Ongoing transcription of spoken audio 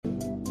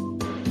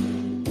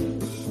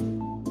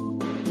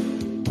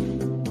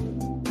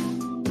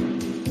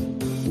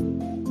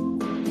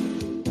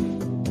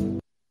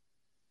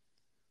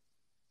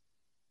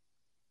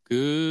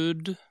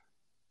Good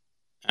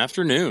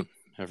afternoon,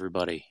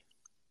 everybody.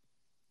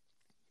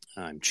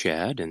 I'm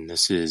Chad, and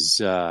this is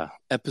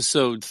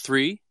episode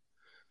 3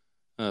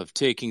 of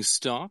Taking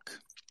Stock.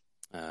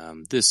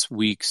 This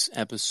week's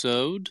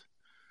episode,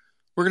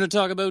 we're going to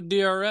talk about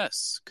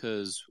DRS,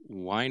 because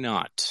why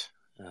not?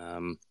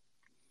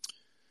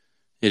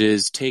 It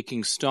is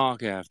taking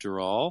stock after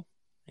all,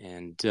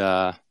 and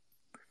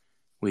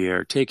we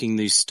are taking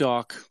the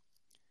stock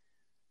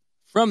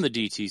from the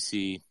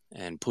DTC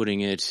and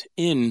putting it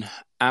in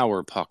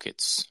our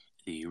pockets,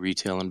 the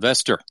retail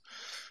investor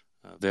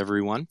of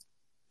everyone.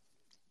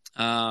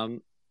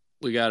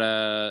 We got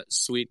a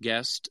sweet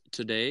guest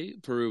today,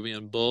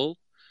 Peruvian Bull,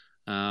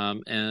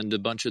 and a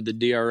bunch of the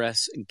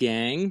DRS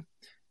gang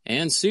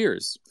and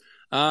Sears.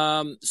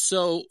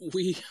 So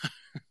we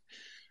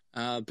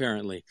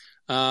apparently.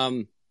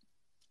 So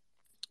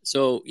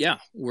yeah,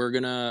 we're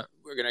gonna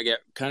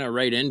get kind of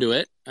right into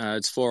it.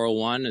 It's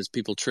 4:01 as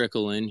people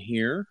trickle in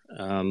here.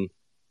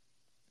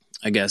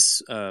 I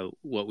guess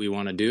what we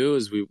want to do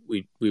is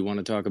we want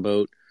to talk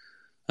about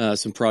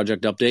some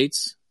project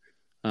updates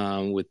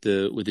with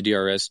the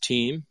DRS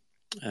team,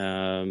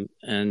 and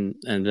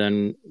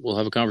then we'll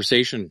have a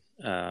conversation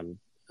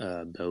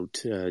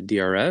about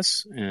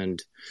DRS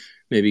and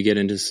maybe get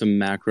into some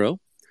macro,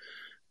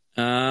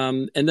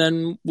 and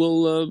then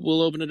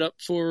we'll open it up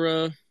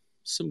for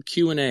some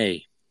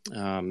Q&A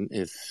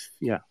if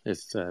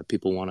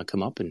people want to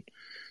come up and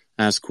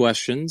ask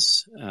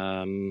questions.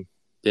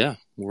 Yeah,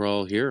 we're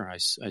all here. I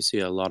see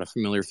a lot of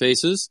familiar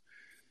faces.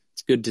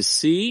 It's good to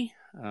see.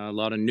 A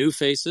lot of new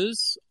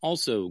faces.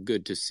 Also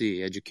good to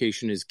see.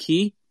 Education is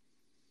key.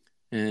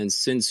 And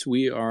since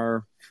we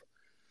are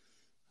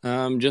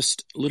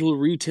just little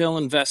retail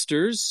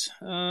investors,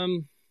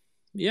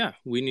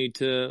 we need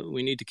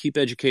to keep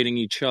educating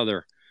each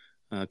other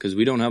because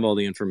we don't have all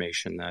the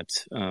information that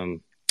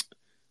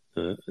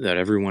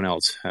everyone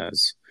else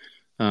has.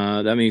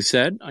 That being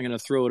said, I'm going to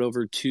throw it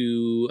over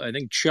to, I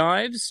think,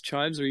 Chives.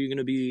 Chives, are you going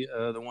to be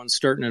the one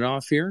starting it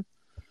off here?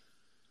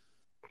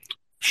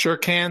 Sure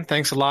can.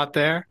 Thanks a lot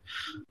there.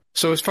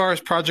 So as far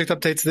as project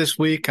updates this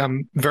week,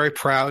 I'm very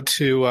proud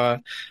to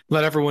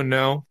let everyone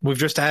know we've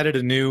just added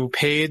a new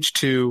page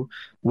to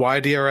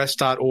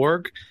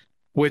ydrs.org,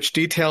 which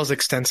details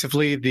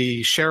extensively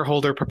the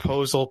shareholder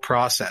proposal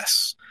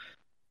process.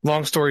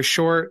 Long story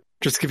short,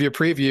 just to give you a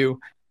preview,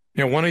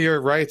 one of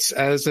your rights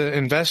as an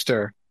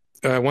investor,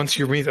 once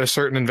you meet a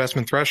certain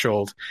investment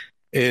threshold,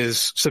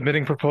 is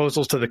submitting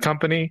proposals to the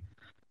company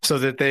so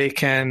that they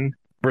can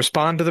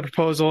respond to the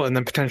proposal and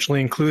then potentially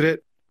include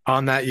it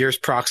on that year's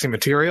proxy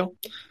material.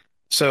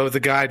 So the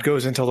guide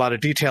goes into a lot of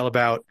detail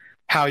about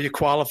how you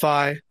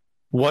qualify,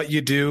 what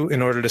you do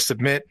in order to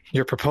submit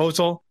your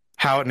proposal,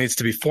 how it needs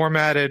to be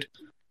formatted,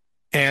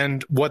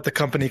 and what the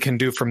company can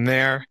do from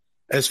there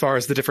as far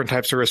as the different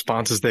types of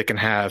responses they can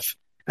have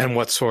and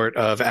what sort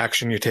of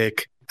action you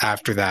take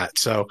after that.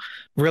 So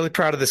really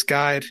proud of this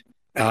guide.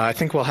 I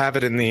think we'll have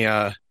it in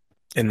the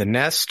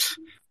nest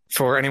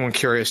for anyone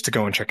curious to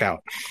go and check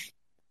out.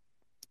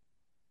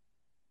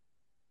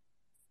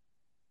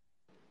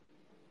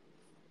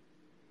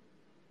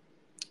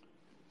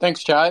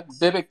 Thanks, Chad.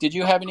 Vivek, did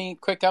you have any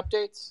quick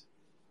updates?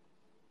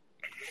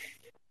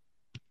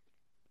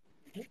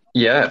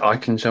 Yeah, I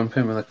can jump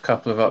in with a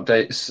couple of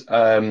updates.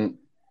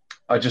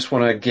 I just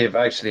want to give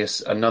actually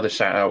another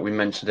shout out. We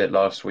mentioned it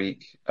last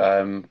week,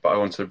 but I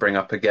wanted to bring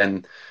up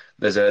again.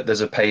 There's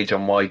a page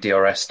on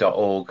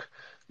ydrs.org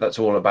that's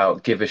all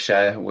about Give a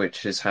Share,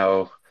 which is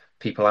how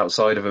people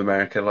outside of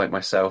America, like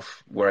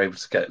myself, were able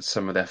to get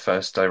some of their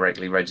first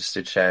directly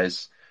registered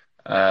shares.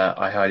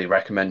 I highly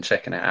recommend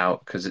checking it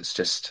out because it's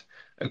just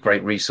a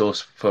great resource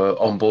for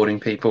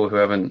onboarding people who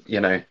haven't,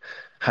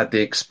 had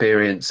the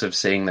experience of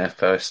seeing their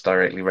first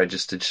directly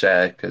registered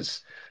share.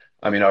 Because,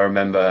 I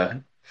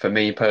remember for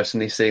me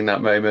personally seeing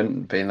that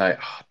moment, being like,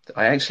 oh,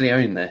 I actually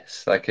own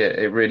this. Like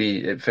it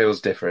really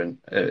feels different.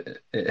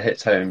 It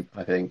hits home,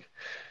 I think.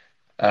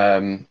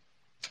 Beyond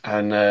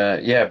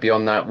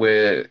that,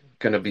 we're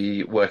going to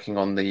be working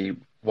on the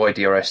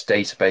YDRS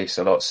database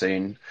a lot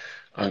soon.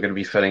 I'm going to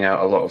be filling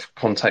out a lot of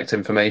contact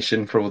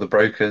information for all the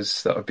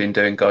brokers that I've been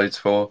doing guides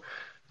for.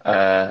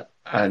 We're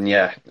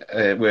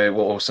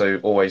also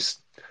always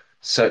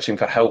searching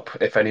for help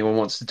if anyone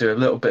wants to do a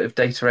little bit of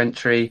data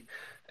entry.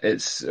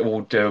 It's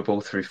all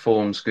doable through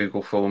forms,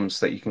 Google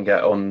Forms that you can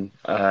get on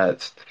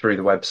through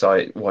the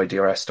website,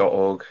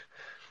 ydrs.org.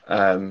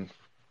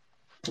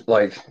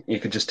 You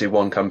could just do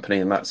one company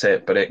and that's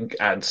it, but it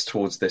adds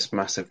towards this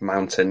massive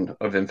mountain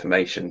of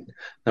information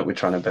that we're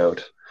trying to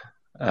build.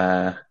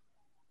 I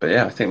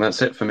think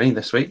that's it for me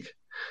this week.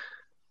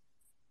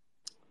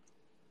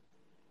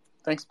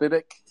 Thanks,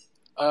 Vivek.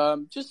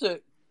 Just a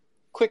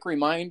quick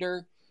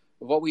reminder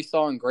of what we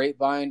saw in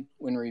Grapevine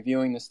when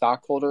reviewing the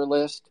stockholder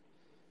list.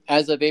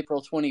 As of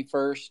April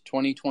 21st,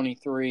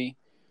 2023,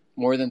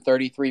 more than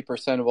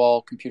 33% of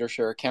all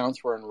ComputerShare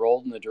accounts were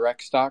enrolled in the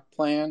direct stock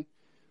plan,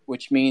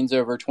 which means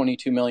over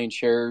 22 million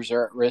shares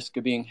are at risk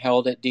of being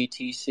held at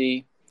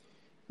DTC.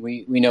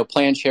 We know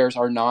plan shares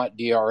are not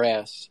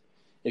DRS,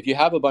 If you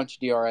have a bunch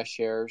of DRS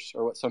shares,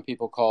 or what some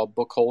people call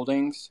book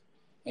holdings,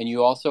 and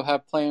you also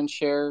have planned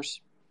shares,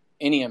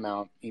 any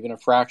amount, even a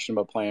fraction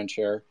of a planned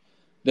share,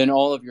 then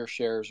all of your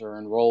shares are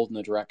enrolled in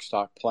the direct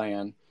stock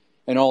plan,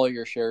 and all of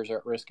your shares are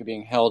at risk of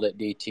being held at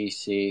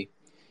DTC.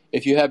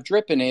 If you have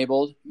DRIP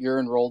enabled, you're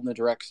enrolled in the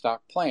direct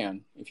stock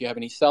plan. If you have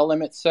any sell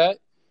limits set,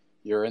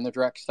 you're in the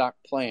direct stock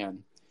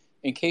plan.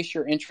 In case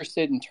you're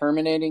interested in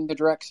terminating the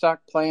direct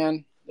stock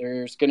plan,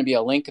 there's going to be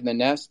a link in the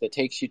nest that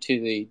takes you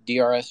to the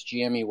DRS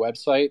GME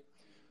website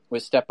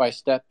with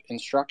step-by-step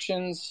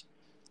instructions.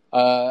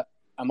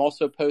 I'm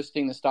also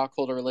posting the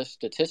stockholder list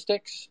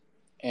statistics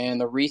and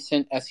the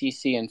recent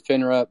SEC and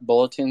FINRA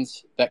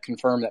bulletins that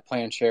confirm that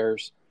plan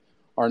shares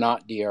are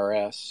not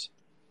DRS.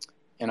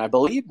 And I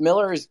believe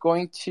Miller is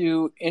going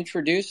to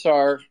introduce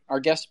our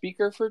guest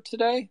speaker for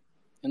today,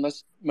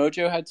 unless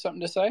Mojo had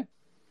something to say.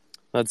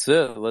 That's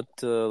it.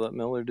 Let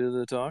Miller do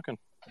the talking.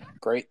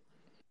 Great.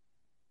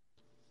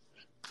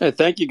 Hey,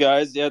 thank you,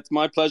 guys. Yeah, it's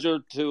my pleasure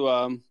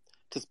to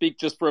speak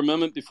just for a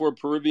moment before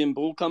Peruvian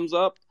Bull comes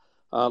up.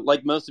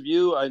 Like most of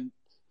you, I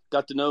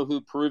got to know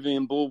who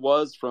Peruvian Bull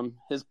was from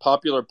his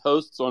popular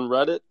posts on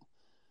Reddit,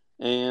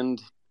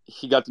 and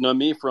he got to know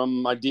me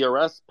from my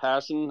DRS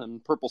passion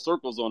and purple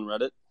circles on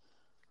Reddit.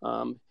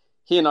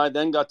 He and I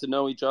then got to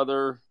know each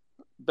other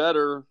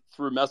better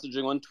through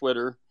messaging on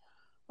Twitter.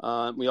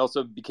 We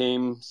also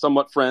became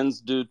somewhat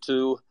friends due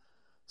to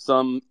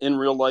some in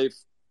real life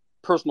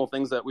personal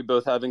things that we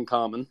both have in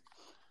common.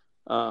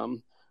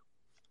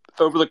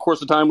 Over the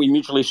course of time, we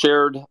mutually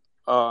shared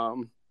a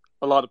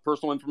lot of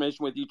personal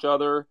information with each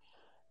other,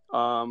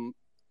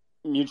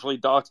 mutually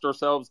doxed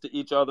ourselves to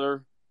each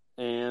other,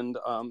 and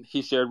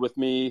he shared with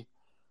me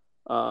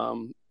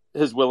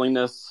his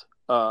willingness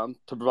to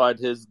provide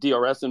his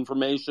DRS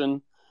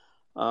information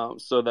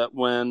so that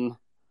when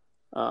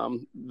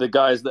the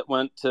guys that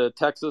went to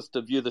Texas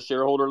to view the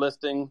shareholder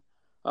listing,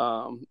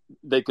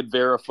 they could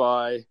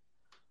verify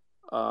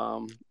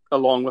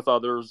along with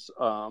others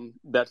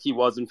that he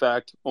was in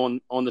fact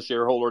on the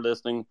shareholder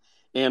listing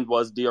and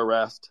was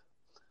DRS'd.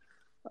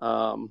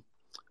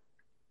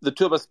 The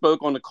two of us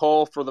spoke on a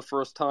call for the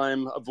first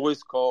time, a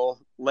voice call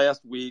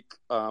last week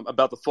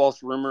about the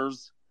false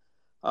rumors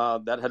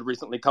that had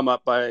recently come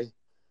up by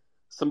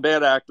some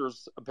bad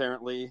actors,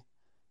 apparently.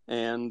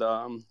 And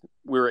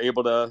we were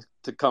able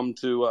to come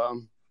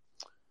to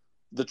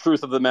the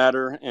truth of the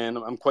matter. And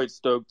I'm quite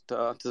stoked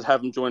to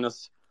have him join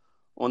us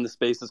on the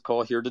Spaces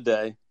call here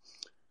today.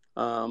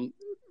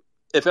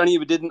 If any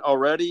of you didn't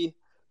already,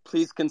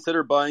 please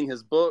consider buying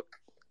his book.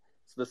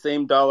 It's the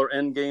same Dollar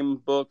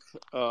Endgame book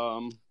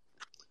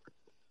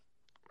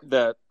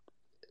that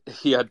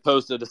he had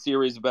posted a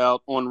series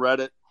about on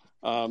Reddit.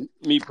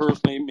 Me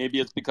personally, maybe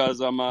it's because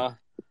I'm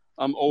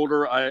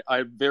older.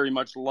 I very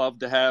much love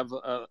to have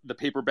the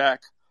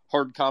paperback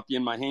hard copy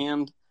in my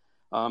hand.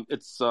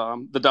 It's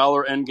the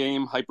Dollar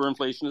Endgame.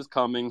 Hyperinflation is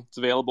coming. It's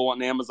available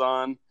on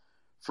Amazon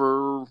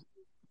for,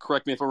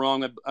 correct me if I'm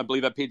wrong, I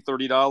believe I paid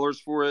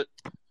 $30 for it.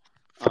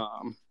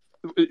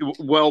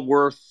 Well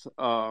worth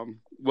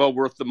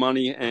the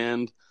money,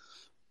 and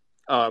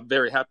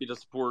very happy to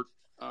support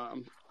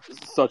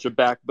such a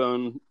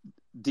backbone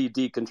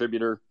DD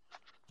contributor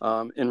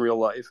in real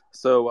life.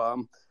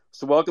 So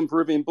welcome,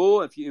 Peruvian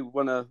Bull. If you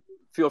want to,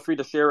 feel free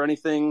to share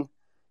anything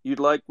you'd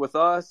like with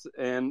us,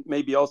 and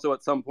maybe also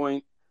at some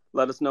point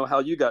let us know how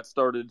you got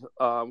started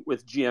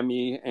with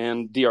GME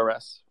and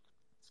DRS.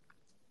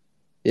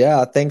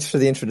 Yeah, thanks for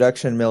the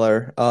introduction,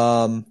 Miller.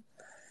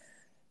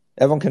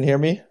 Everyone can hear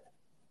me?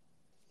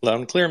 Loud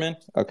and clear, man.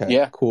 Okay,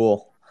 Yeah.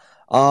 cool.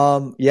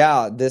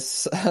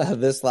 This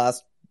this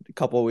last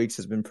couple of weeks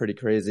has been pretty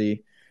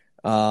crazy.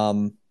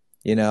 Doxing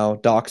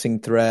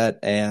threat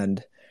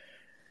and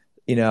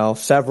a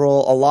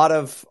lot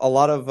of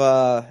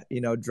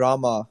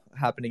drama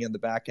happening in the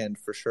back end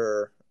for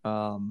sure.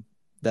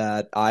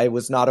 That I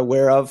was not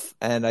aware of,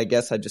 and I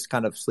guess I just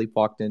kind of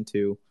sleepwalked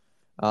into.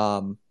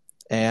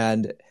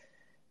 And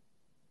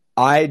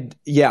I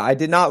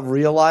did not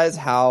realize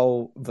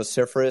how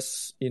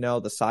vociferous,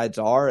 the sides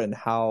are and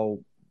how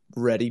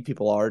ready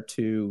people are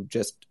to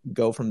just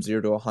go from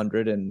 0 to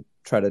 100 and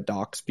try to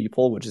dox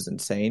people, which is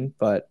insane.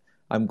 But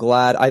I'm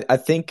glad. I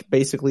think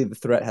basically the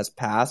threat has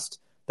passed.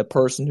 The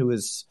person who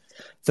is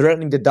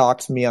threatening to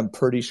dox me, I'm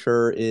pretty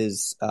sure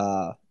is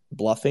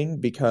bluffing,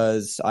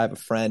 because I have a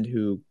friend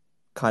who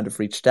kind of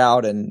reached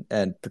out and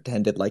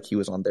pretended like he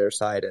was on their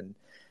side and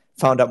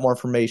found out more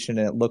information,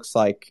 and it looks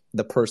like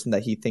the person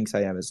that he thinks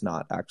I am is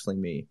not actually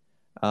me.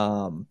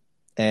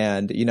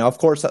 Of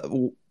course,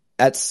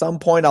 at some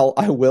point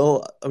I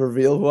will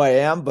reveal who I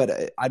am,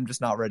 but I'm just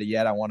not ready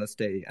yet. I want to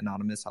stay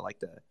anonymous. I like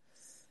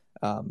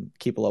to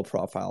keep a low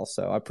profile,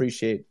 so I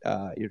appreciate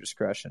your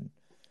discretion.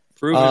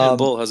 Peruvian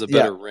Bull has a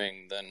better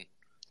ring than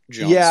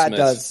John Smith. It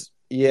does.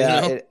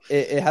 Yeah,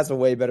 it has a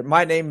way better.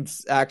 My name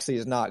actually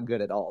is not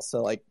good at all.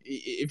 So like,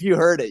 if you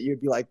heard it,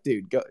 you'd be like,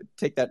 dude, go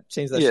change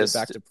that shit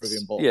back to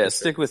Peruvian Bull. Yeah,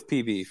 stick with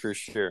PB for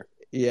sure.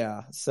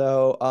 Yeah.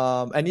 So,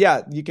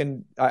 you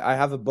can. I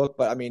have a book,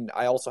 but I mean,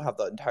 I also have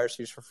the entire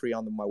series for free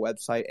on my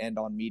website and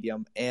on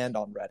Medium and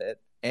on Reddit.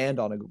 and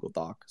on a Google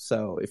Doc.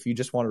 So if you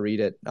just want to read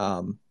it,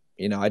 I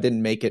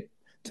didn't make it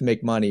to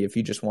make money. If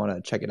you just want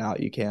to check it out,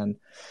 you can.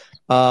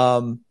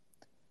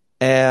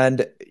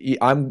 And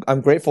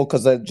I'm grateful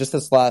because just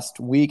this last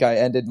week I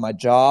ended my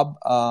job,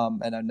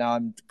 and now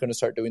I'm going to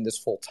start doing this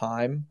full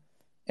time.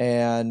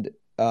 And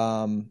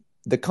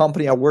the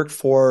company I worked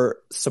for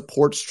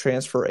supports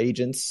transfer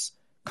agents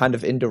kind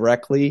of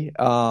indirectly.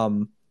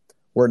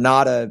 We're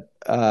not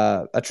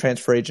a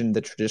transfer agent in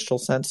the traditional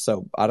sense,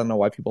 so I don't know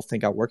why people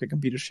think I work at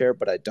Computershare,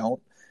 but I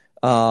don't.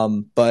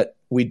 But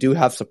we do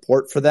have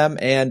support for them,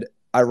 and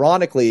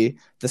ironically,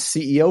 the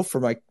CEO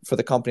for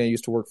the company I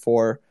used to work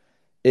for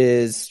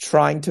is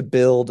trying to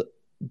build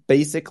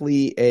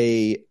basically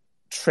a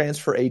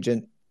transfer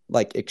agent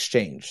like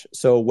exchange,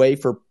 so a way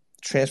for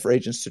transfer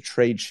agents to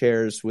trade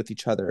shares with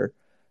each other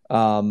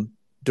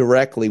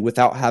directly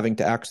without having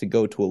to actually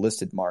go to a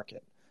listed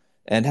market,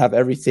 and have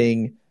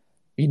everything,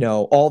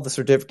 all the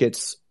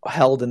certificates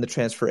held in the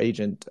transfer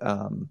agent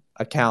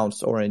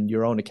accounts or in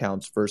your own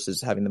accounts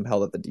versus having them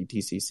held at the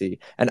DTCC.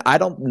 And I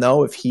don't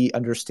know if he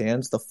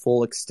understands the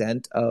full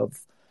extent of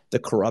the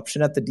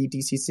corruption at the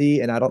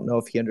DTCC, and I don't know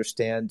if he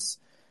understands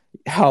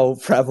how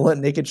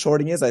prevalent naked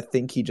shorting is. I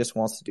think he just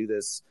wants to do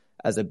this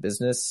as a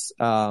business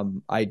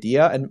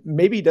idea, and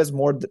maybe he does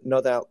more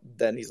know that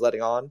than he's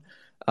letting on,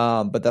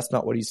 but that's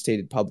not what he's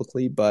stated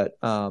publicly. But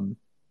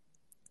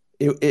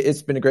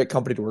it's been a great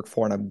company to work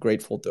for, and I'm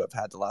grateful to have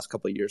had the last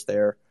couple of years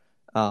there.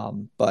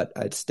 But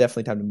it's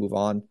definitely time to move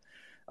on.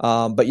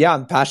 But yeah,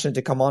 I'm passionate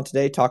to come on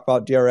today, talk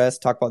about DRS,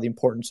 talk about the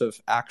importance of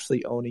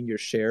actually owning your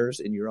shares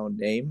in your own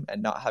name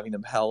and not having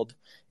them held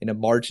in a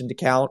margined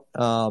account.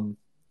 I'm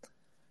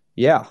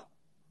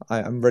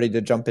ready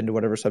to jump into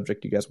whatever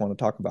subject you guys want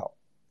to talk about.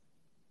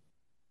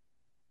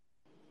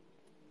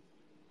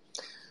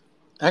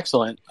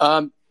 Excellent.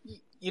 I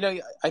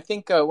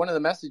think one of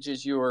the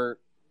messages we were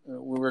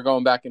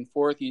going back and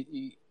forth,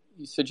 you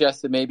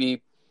suggested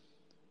maybe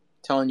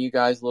telling you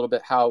guys a little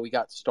bit how we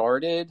got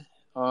started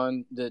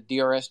on the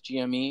DRS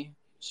GME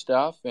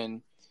stuff,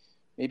 and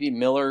maybe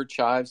Miller,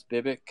 Chives,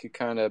 Bibick could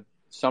kind of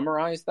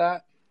summarize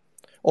that.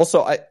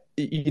 Also,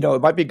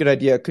 it might be a good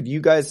idea. Could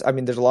you guys,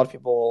 there's a lot of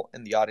people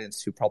in the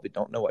audience who probably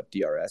don't know what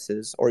DRS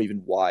is or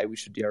even why we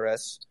should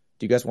DRS.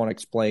 Do you guys want to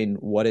explain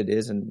what it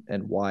is and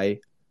why,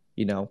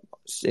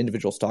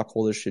 individual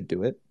stockholders should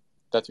do it?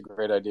 That's a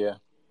great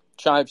idea.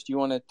 Chives, do you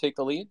want to take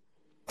the lead?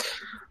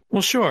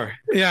 Well, sure.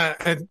 Yeah,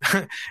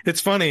 it's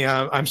funny.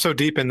 I'm so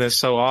deep in this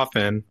so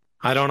often,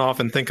 I don't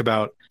often think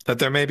about that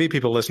there may be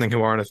people listening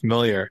who aren't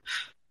familiar.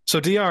 So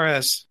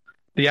DRS,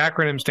 the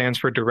acronym stands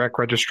for Direct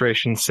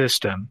Registration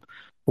System,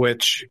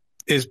 which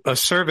is a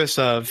service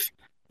of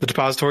the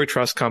Depository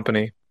Trust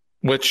Company,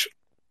 which,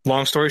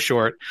 long story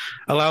short,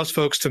 allows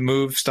folks to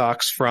move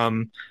stocks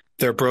from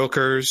their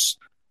brokers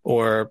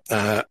or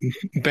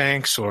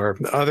banks or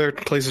other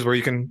places where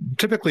you can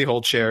typically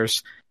hold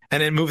shares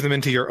and then move them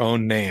into your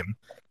own name.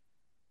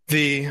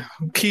 The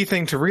key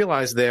thing to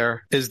realize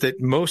there is that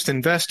most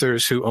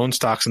investors who own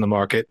stocks in the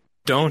market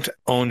don't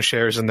own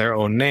shares in their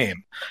own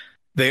name.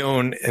 They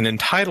own an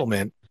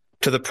entitlement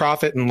to the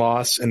profit and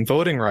loss and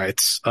voting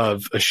rights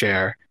of a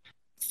share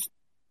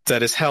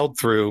that is held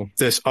through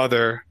this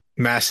other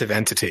massive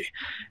entity.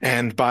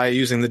 And by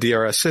using the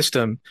DRS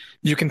system,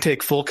 you can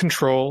take full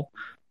control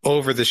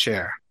over the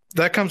share.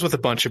 That comes with a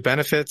bunch of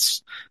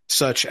benefits,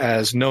 such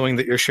as knowing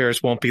that your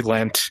shares won't be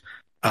lent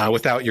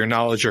without your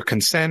knowledge or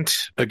consent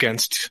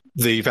against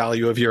the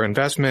value of your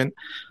investment,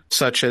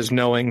 such as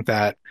knowing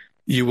that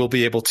you will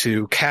be able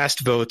to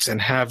cast votes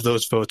and have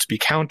those votes be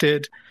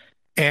counted,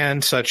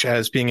 and such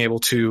as being able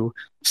to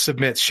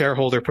submit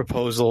shareholder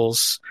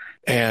proposals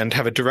and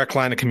have a direct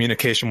line of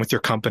communication with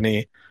your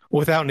company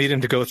without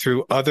needing to go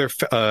through other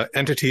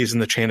entities in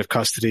the chain of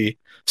custody,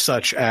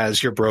 such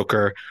as your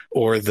broker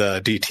or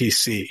the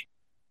DTC.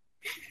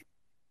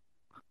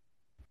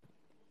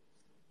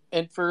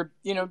 And for,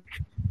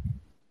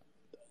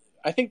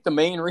 I think the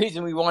main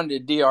reason we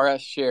wanted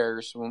DRS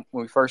shares when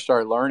we first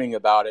started learning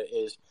about it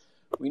is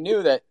we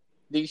knew that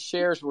these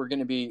shares were going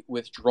to be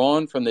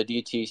withdrawn from the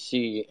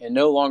DTC and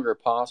no longer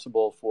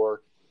possible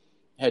for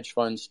hedge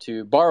funds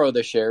to borrow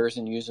the shares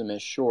and use them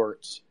as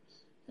shorts.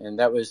 And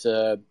that was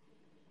a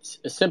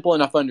simple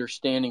enough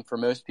understanding for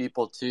most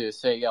people to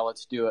say, yeah,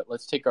 let's do it.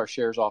 Let's take our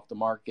shares off the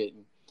market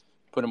and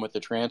put them with the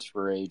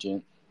transfer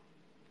agent.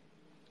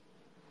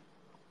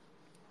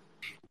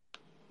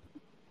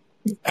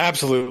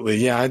 Absolutely.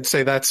 Yeah, I'd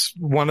say that's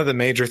one of the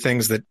major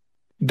things that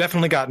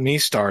definitely got me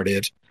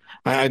started.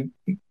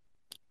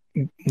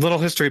 Little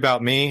history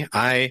about me.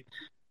 I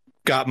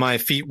got my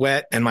feet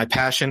wet and my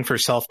passion for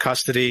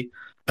self-custody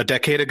a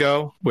decade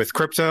ago with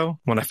crypto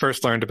when I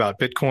first learned about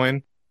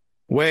Bitcoin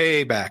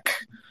way back.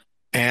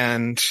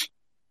 And,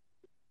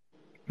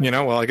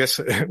 I guess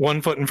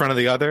one foot in front of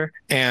the other.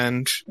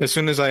 And as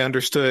soon as I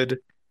understood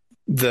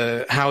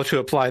how to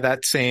apply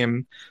that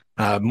same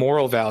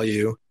moral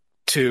value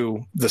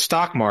to the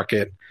stock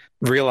market,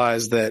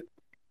 realized that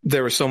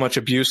there was so much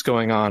abuse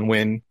going on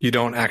when you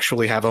don't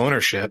actually have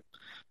ownership.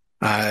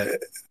 I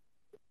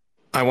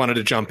wanted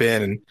to jump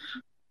in and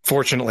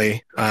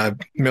fortunately,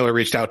 Miller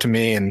reached out to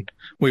me, and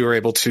we were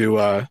able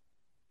to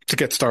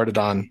get started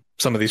on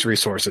some of these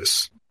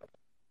resources.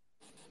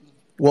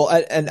 Well,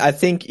 and I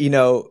think,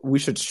 we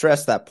should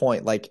stress that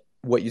point, like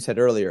what you said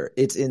earlier.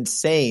 It's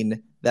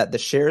insane that the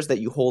shares that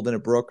you hold in a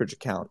brokerage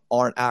account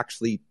aren't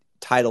actually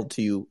titled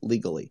to you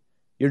legally.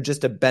 You're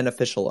just a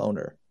beneficial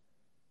owner.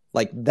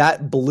 Like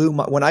that blew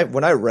my when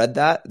I read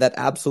that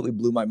absolutely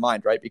blew my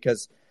mind, right?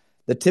 Because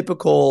the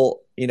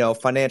typical,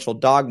 financial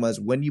dogma is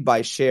when you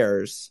buy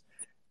shares,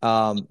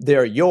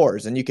 they're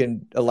yours and you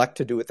can elect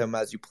to do with them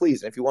as you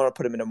please. And if you want to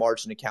put them in a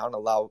margin account,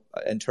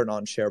 and turn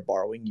on share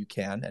borrowing, you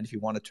can. And if you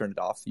want to turn it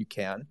off, you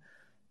can.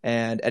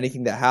 And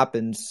anything that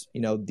happens,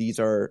 these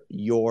are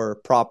your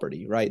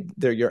property, right?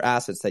 They're your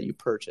assets that you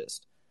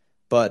purchased.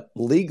 But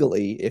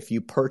legally, if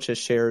you purchase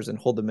shares and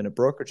hold them in a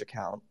brokerage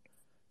account,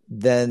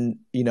 then,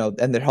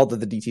 and they're held at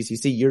the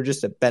DTCC, you're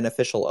just a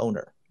beneficial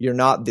owner. You're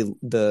not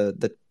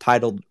the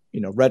titled,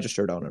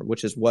 registered owner,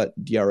 which is what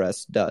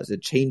DRS does.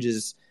 It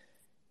changes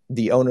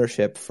the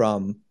ownership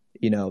from,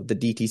 the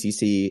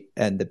DTCC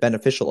and the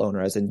beneficial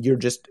owner, as in you're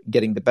just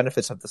getting the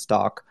benefits of the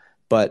stock,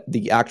 but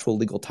the actual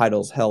legal title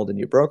is held in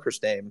your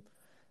broker's name,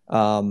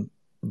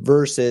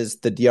 versus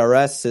the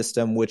DRS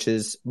system, which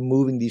is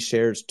moving these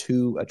shares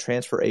to a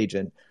transfer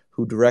agent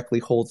who directly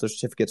holds the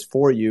certificates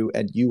for you,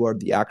 and you are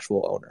the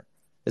actual owner.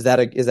 Is that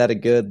a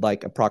good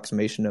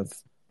approximation of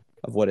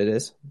what it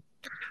is?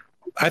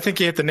 I think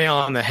you hit the nail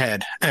on the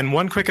head. And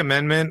one quick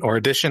amendment or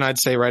addition I'd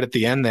say right at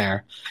the end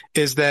there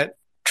is that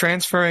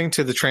transferring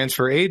to the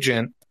transfer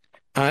agent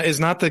is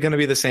not going to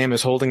be the same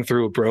as holding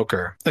through a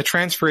broker. A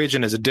transfer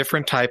agent is a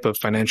different type of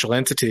financial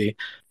entity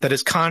that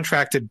is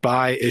contracted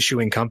by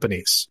issuing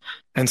companies.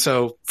 And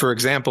so, for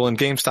example, in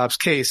GameStop's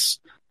case,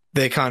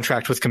 they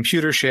contract with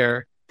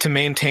ComputerShare to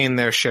maintain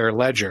their share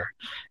ledger.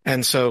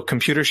 And so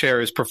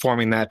ComputerShare is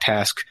performing that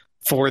task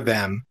for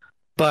them,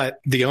 but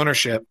the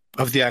ownership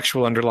of the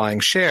actual underlying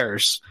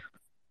shares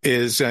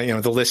is,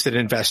 the listed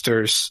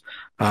investors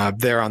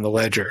there on the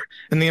ledger.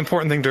 And the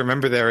important thing to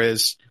remember there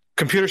is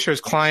ComputerShare's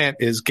client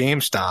is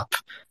GameStop.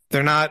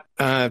 They're not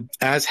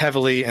as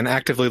heavily and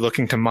actively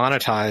looking to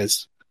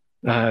monetize,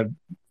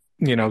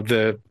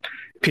 the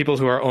people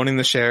who are owning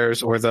the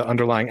shares or the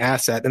underlying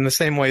asset in the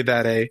same way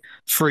that a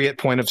free at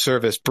point of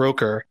service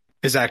broker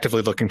is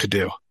actively looking to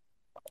do.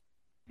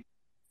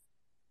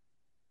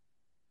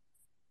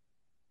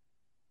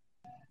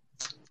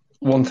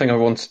 One thing I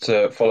wanted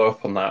to follow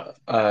up on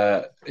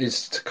that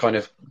is to kind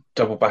of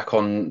double back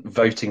on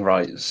voting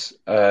rights,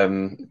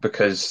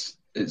 because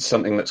it's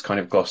something that's kind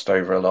of glossed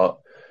over a lot.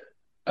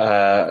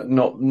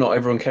 Not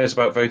everyone cares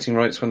about voting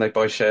rights when they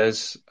buy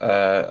shares,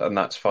 and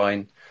that's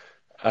fine.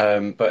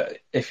 But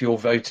if you're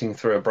voting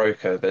through a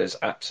broker, there's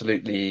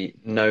absolutely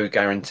no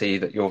guarantee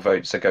that your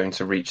votes are going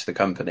to reach the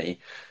company.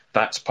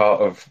 That's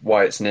part of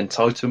why it's an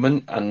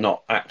entitlement and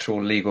not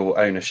actual legal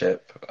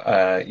ownership.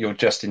 You're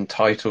just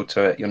entitled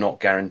to it. You're not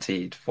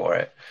guaranteed for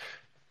it.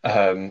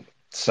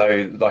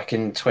 So like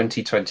in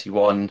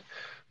 2021,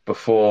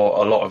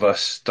 before a lot of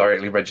us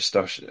directly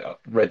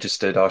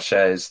registered our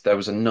shares, there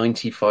was a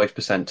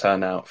 95%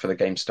 turnout for the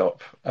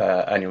GameStop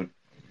annual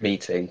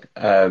meeting.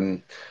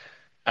 And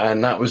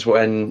that was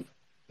when,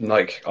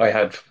 I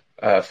had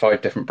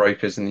 5 different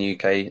brokers in the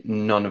UK.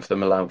 None of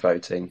them allowed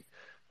voting.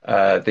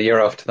 The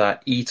year after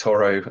that,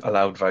 eToro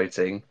allowed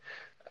voting.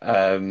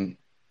 And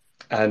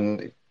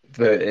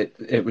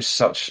it was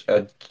such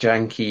a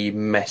janky,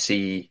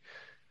 messy,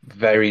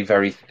 very,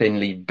 very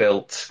thinly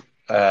built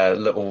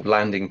little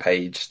landing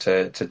page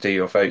to do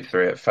your vote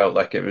through. It felt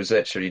like it was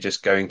literally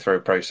just going through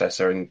a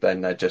processor and then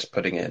they're just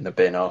putting it in the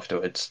bin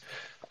afterwards.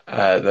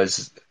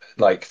 There's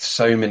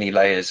so many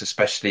layers,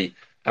 especially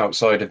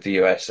outside of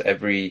the US.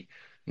 Every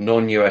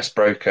non-US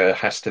broker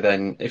has to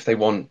then, if they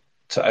want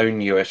to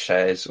own US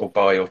shares or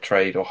buy or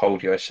trade or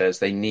hold US shares,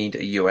 they need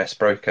a US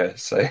broker.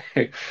 So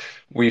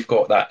we've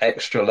got that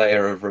extra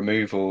layer of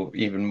removal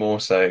even more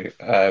so.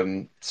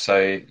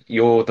 So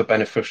you're the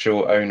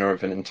beneficial owner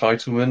of an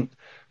entitlement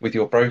with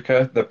your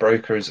broker. The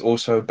broker is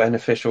also a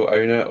beneficial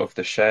owner of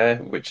the share,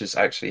 which is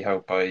actually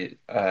held by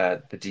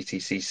the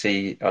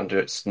DTCC under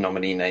its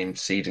nominee name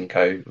Seed &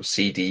 Co. or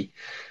CD.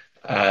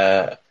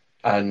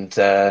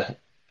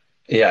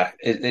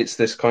 It's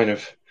this kind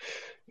of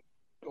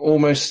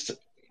almost,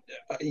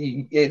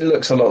 it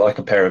looks a lot like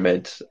a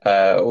pyramid,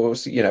 or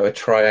a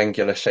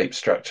triangular shaped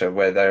structure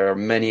where there are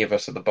many of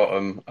us at the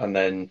bottom, and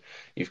then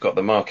you've got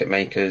the market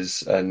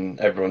makers and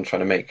everyone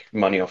trying to make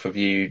money off of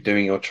you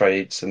doing your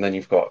trades, and then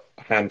you've got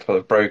a handful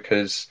of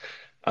brokers,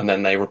 and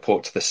then they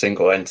report to the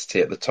single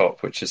entity at the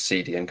top, which is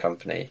CD and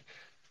Company.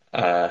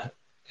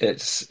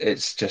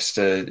 It's just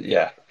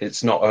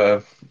it's not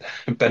a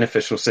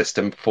beneficial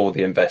system for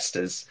the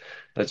investors.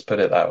 Let's put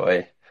it that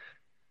way.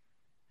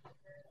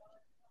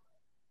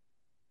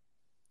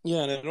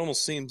 Yeah, and it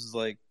almost seems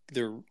like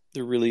there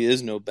really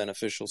is no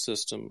beneficial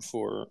system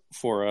for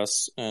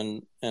us,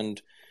 and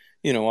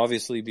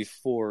obviously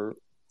before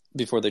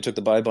they took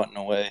the buy button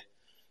away,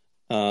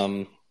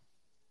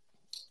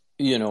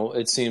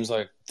 it seems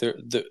like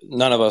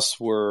none of us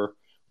were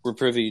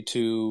privy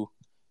to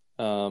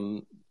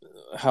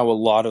how a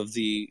lot of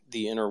the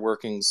inner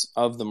workings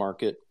of the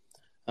market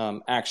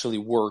actually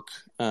work.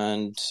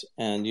 And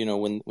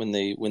when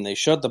they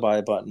shut the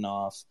buy button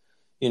off,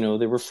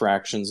 there were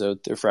fractions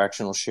out there,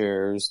 fractional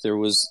shares. There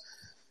was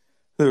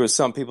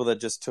some people that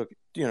just took,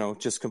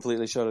 just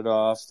completely shut it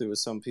off. There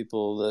was some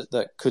people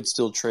that could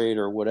still trade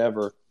or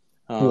whatever.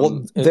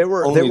 There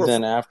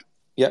were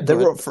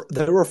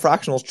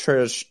fractional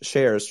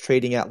shares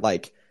trading at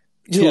like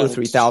 $2,000 or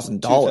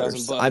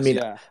 $3,000. I mean,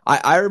 yeah.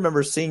 I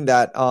remember seeing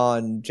that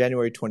on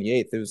January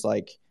 28th. It was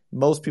like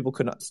most people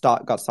got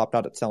stopped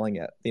out at selling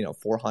at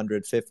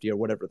 450 or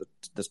whatever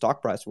the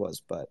stock price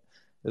was, but it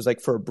was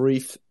like for a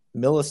brief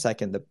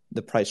millisecond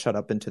the price shot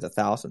up into the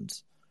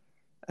thousands.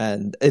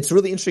 And it's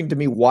really interesting to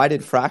me, why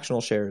did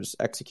fractional shares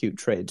execute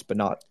trades but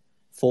not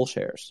full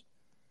shares?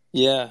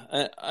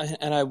 Yeah,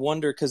 I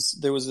wonder, because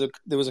there was a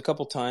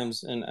couple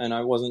times, and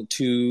I wasn't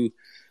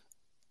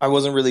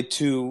really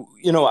too,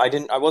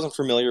 I wasn't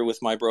familiar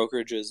with my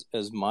brokerage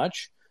as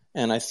much,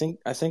 and I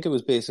think it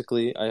was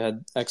basically I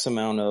had X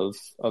amount of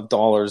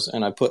dollars,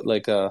 and I put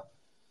like a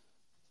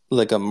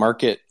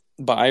market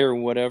buy or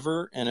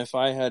whatever, and if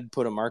I had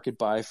put a market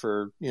buy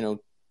for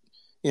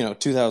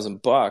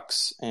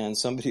 $2,000 and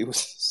somebody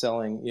was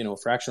selling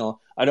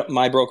fractional,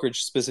 my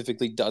brokerage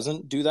specifically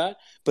doesn't do that,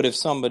 but if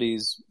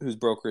whose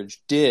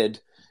brokerage did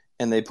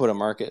and they put a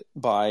market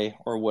buy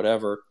or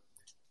whatever,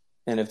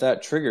 and if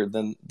that triggered,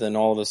 then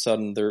all of a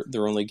sudden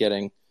they're only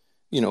getting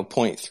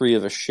 0.3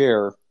 of a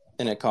share,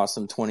 and it costs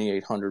them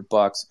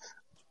 $2,800.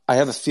 I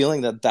have a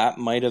feeling that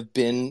might have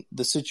been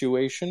the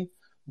situation,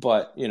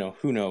 but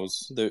who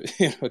knows?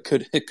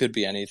 It could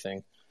be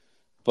anything.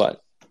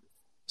 But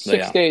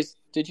 6 days.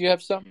 Did you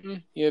have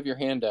something? You have your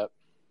hand up.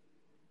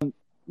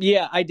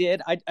 Yeah, I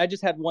did. I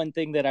just had one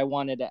thing that I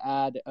wanted to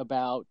add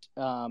about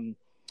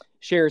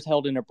shares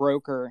held in a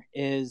broker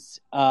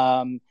is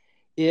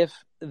if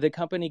the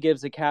company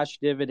gives a cash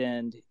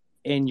dividend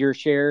and your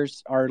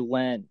shares are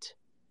lent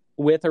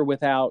with or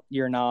without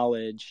your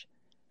knowledge,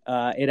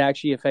 it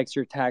actually affects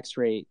your tax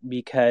rate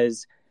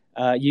because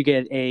you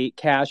get a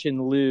cash in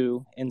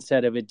lieu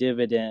instead of a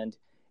dividend,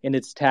 and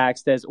it's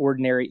taxed as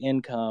ordinary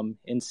income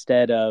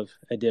instead of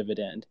a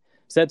dividend.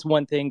 So that's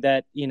one thing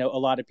that, a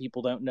lot of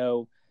people don't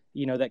know,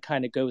 that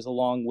kind of goes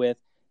along with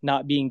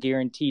not being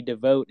guaranteed to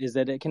vote, is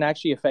that it can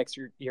actually affect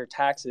your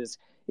taxes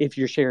if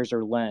your shares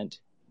are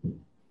lent.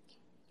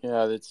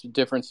 Yeah, that's the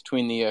difference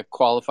between the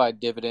qualified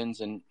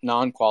dividends and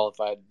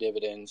non-qualified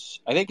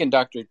dividends. I think in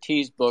Dr.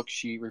 T's book,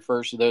 she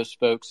refers to those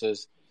folks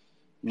as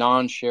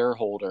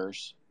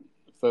non-shareholders,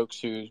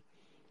 folks who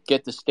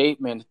get the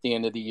statement at the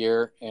end of the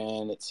year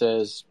and it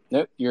says,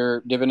 nope,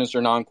 your dividends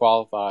are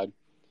non-qualified.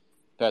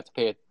 You have to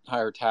pay a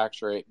higher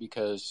tax rate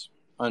because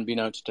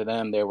unbeknownst to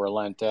them, they were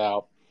lent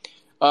out.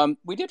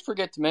 We did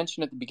forget to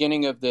mention at the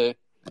beginning of the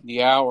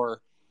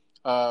hour,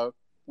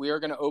 we are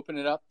going to open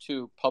it up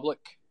to public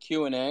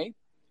Q&A.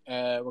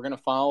 We're going to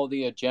follow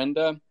the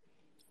agenda.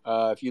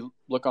 If you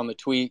look on the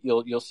tweet,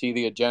 you'll see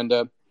the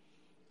agenda.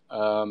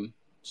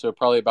 So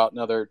probably about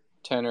another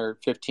 10 or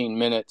 15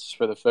 minutes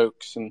for the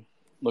folks and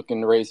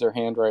looking to raise their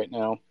hand right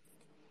now.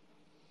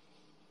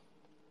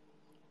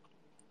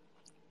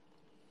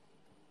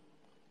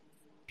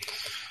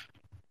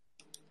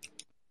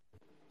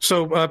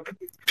 So,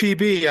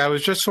 PB, I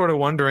was just sort of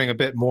wondering a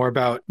bit more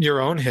about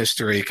your own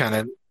history, kind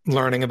of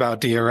learning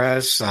about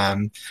DRS,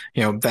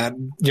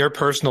 that your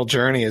personal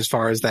journey as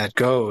far as that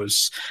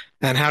goes,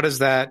 and how does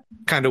that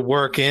kind of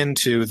work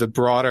into the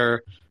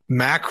broader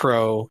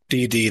macro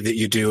DD that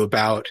you do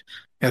about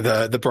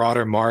the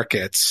broader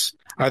markets?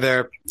 Are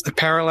there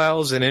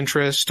parallels in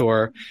interest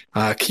or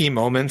key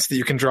moments that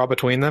you can draw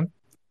between them?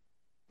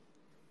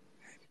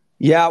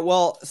 Yeah,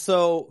 well,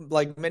 so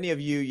like many of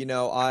you,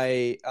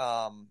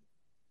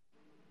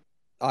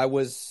 I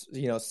was,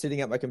 sitting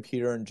at my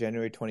computer in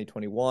January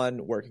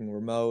 2021, working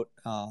remote,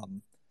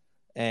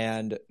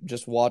 and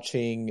just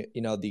watching,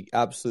 the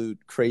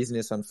absolute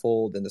craziness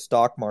unfold in the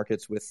stock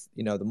markets with,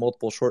 the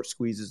multiple short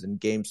squeezes in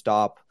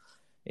GameStop,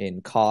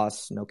 in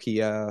Koss,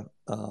 Nokia,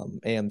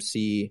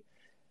 AMC.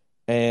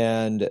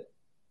 And,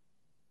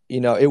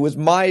 it was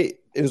my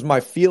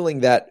feeling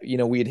that,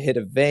 we had hit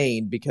a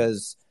vein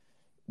because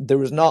there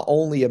was not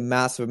only a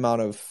massive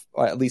amount of,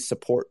 at least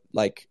support,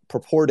 like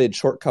purported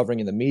short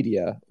covering in the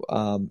media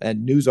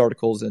and news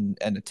articles and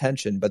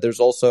attention, but there's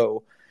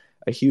also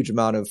a huge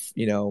amount of,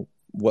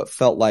 what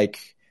felt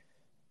like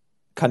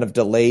kind of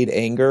delayed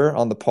anger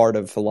on the part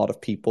of a lot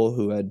of people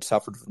who had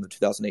suffered from the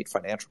 2008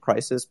 financial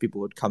crisis.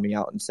 People would coming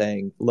out and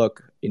saying,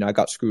 look, I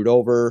got screwed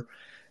over.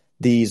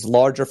 These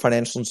larger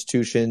financial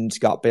institutions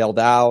got bailed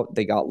out.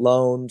 They got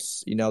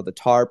loans, the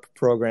TARP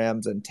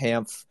programs and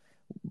TAMF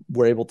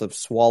were able to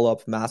swallow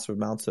up massive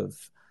amounts of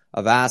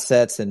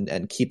assets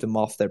and keep them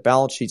off their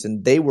balance sheets.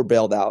 And they were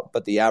bailed out,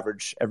 but the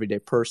average everyday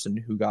person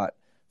who got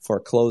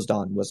foreclosed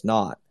on was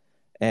not.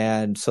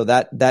 And so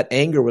that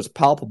anger was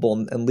palpable.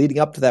 And leading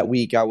up to that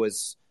week, I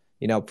was,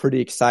 pretty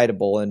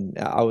excitable, and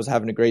I was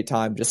having a great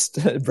time just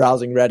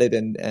browsing Reddit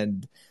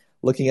and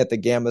looking at the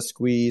gamma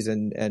squeeze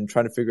and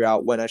trying to figure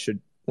out when I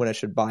should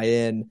buy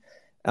in.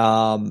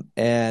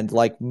 And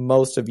like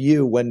most of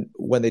you,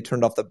 when they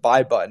turned off the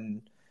buy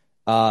button,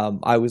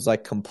 I was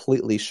like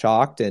completely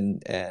shocked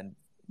and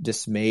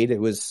dismayed. It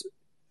was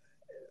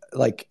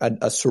like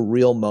a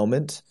surreal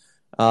moment.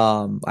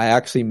 I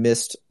actually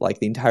missed like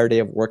the entire day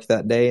of work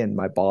that day, and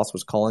my boss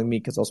was calling me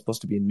because I was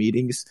supposed to be in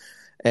meetings.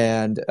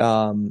 And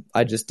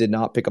I just did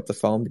not pick up the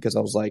phone because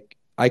I was like,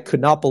 I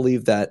could not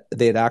believe that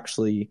they had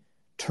actually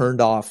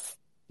turned off,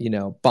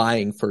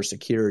 buying for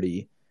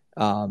security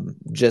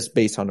just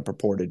based on a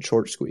purported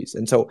short squeeze.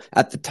 And so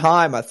at the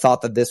time, I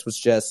thought that this was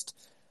just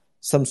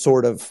some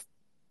sort of,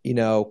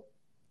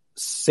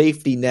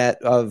 safety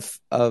net of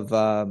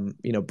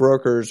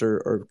brokers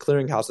or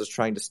clearinghouses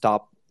trying to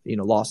stop,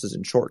 losses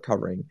in short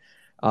covering.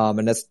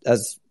 And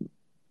as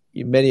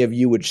many of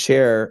you would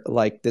share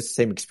like this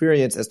same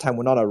experience, as time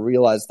went on, I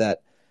realized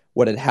that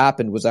what had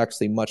happened was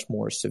actually much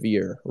more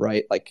severe,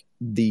 right? Like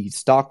the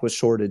stock was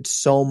shorted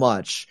so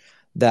much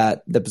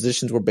that the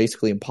positions were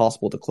basically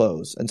impossible to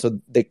close. And so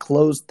they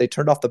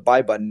turned off the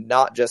buy button,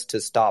 not just to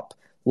stop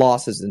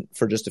losses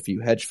for just a few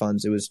hedge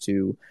funds. It was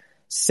to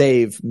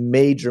save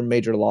major,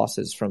 major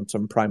losses from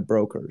some prime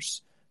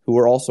brokers who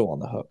were also on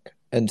the hook.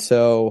 And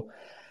so,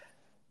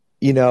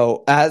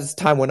 as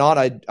time went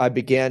on, I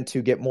began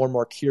to get more and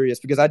more curious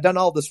because I'd done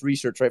all this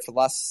research, right? For the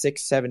last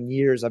 6-7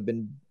 years, I've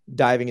been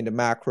diving into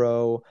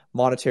macro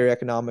monetary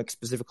economics,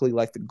 specifically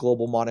like the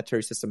global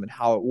monetary system and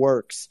how it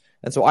works.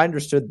 And so I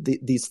understood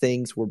these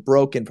things were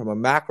broken from a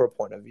macro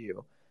point of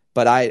view,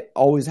 but I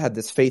always had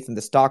this faith in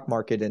the stock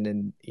market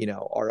and in,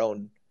 our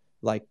own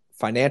like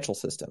financial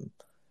system.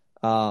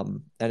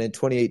 And in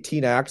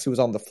 2018, I actually was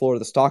on the floor of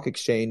the stock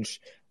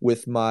exchange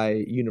with my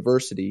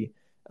university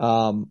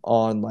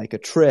on like a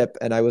trip,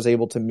 and I was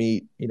able to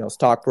meet,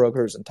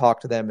 stockbrokers and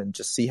talk to them and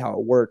just see how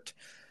it worked.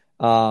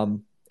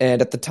 And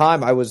at the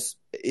time I was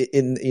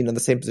in, the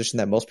same position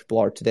that most people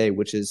are today,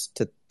 which is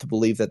to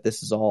believe that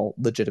this is all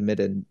legitimate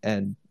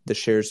and the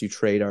shares you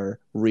trade are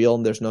real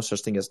and there's no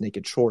such thing as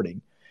naked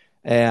shorting.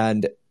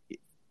 And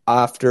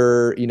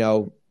after,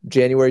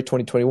 January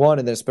 2021,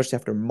 and then especially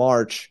after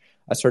March,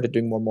 I started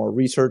doing more and more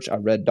research. I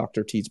read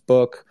Dr. T's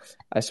book.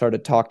 I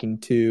started talking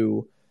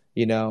to,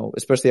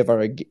 especially if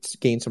I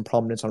gained some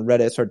prominence on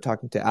Reddit, I started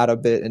talking to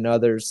Adabit and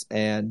others.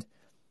 And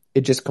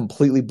it just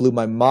completely blew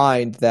my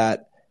mind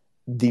that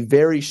the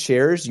very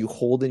shares you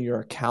hold in your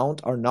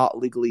account are not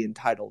legally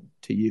entitled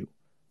to you.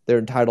 They're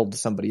entitled to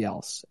somebody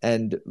else.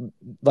 And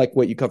like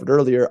what you covered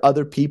earlier,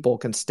 other people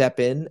can step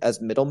in as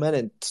middlemen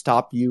and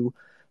stop you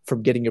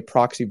from getting your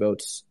proxy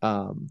votes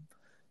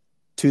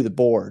to the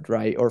board,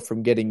 right? Or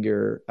from getting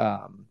your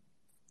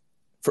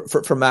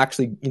from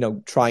actually,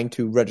 trying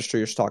to register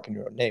your stock in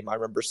your own name. I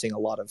remember seeing a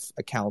lot of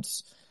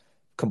accounts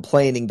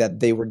complaining that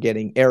they were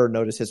getting error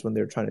notices when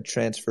they were trying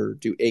to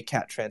do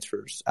ACAT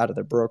transfers out of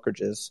their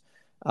brokerages,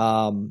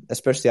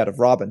 especially out of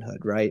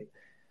Robinhood, right?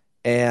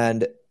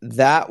 And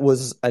that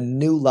was a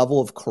new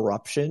level of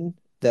corruption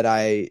that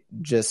I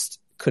just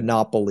could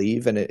not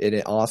believe. And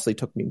it honestly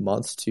took me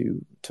months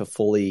to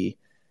fully,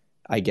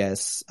 I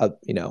guess,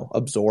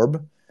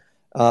 absorb.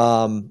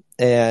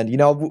 There's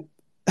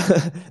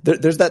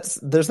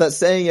that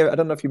saying, I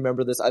don't know if you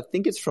remember this. I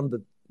think it's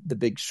from the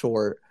Big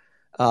Short.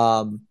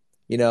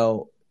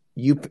 You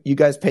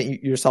guys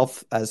paint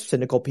yourself as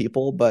cynical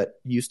people, but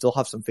you still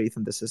have some faith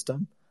in the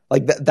system.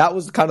 Like that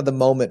was kind of the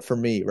moment for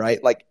me,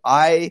 right? Like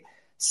I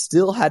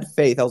still had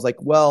faith. I was like,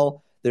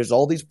 well, there's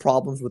all these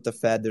problems with the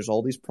Fed. There's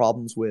all these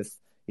problems with,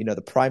 the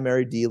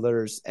primary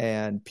dealers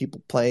and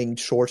people playing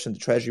shorts in the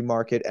treasury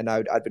market. And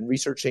I'd been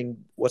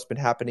researching what's been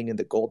happening in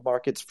the gold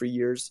markets for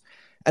years.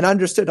 And I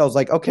understood. I was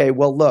like, okay,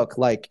 well, look,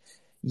 like,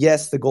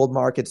 yes, the gold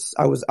markets,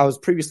 I was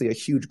previously a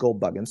huge gold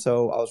bug. And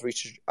so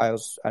I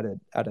was at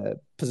a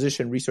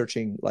position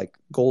researching like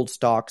gold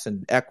stocks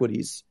and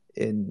equities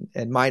and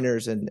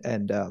miners and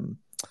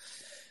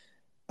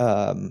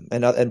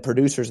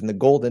producers in the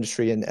gold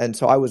industry. And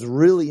so I was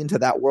really into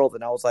that world.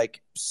 And I was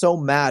like so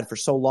mad for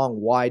so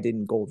long. Why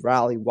didn't gold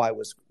rally? What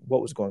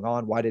was going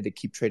on? Why did it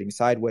keep trading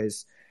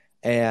sideways?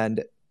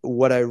 And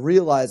what I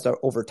realized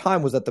over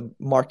time was that the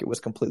market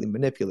was completely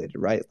manipulated,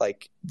 right?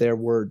 Like there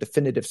were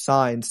definitive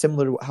signs,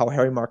 similar to how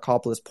Harry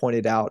Markopolos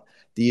pointed out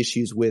the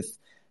issues with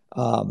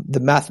the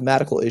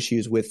mathematical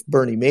issues with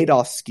Bernie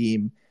Madoff's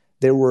scheme.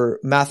 There were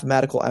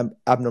mathematical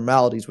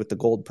abnormalities with the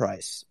gold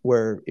price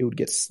where it would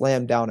get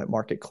slammed down at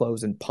market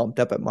close and pumped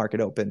up at market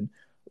open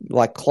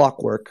like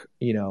clockwork,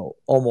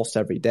 almost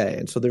every day.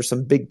 And so there's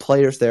some big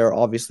players there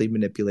obviously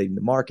manipulating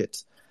the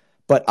markets.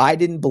 But I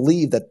didn't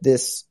believe that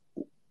this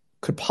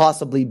could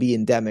possibly be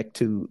endemic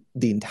to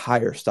the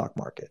entire stock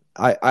market.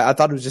 I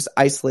thought it was just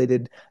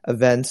isolated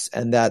events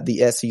and that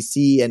the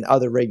SEC and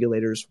other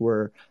regulators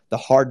were the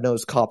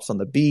hard-nosed cops on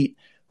the beat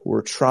who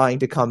were trying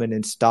to come in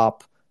and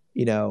stop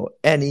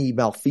any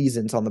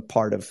malfeasance on the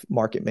part of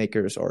market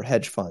makers or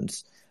hedge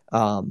funds,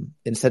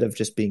 instead of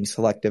just being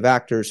selective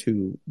actors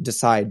who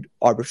decide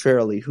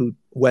arbitrarily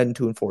when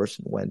to enforce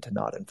and when to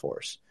not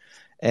enforce.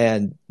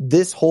 And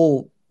this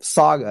whole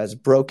saga has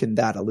broken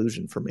that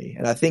illusion for me.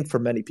 And I think for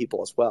many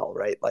people as well,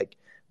 right? Like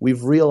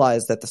we've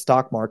realized that the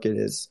stock market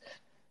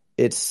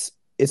it's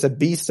it's a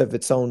beast of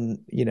its own,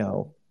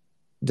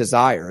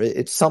 desire.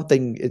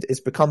 It's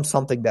become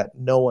something that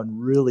no one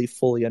really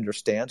fully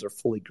understands or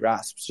fully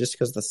grasps, just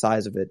because of the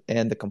size of it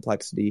and the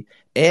complexity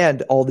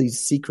and all these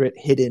secret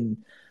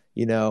hidden,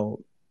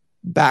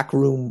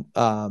 backroom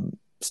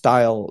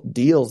style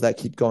deals that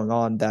keep going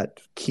on that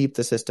keep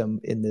the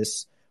system in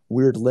this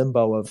weird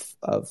limbo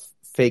of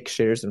fake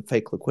shares and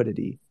fake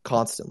liquidity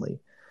constantly.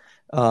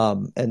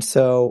 And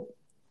so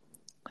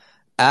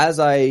as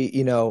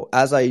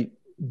I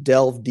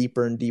delve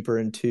deeper and deeper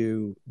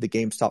into the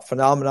GameStop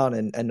phenomenon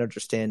and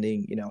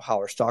understanding, how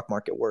our stock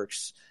market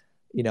works,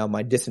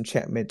 my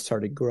disenchantment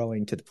started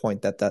growing to the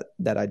point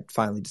that I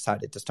finally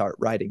decided to start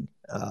writing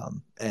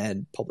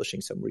and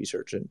publishing some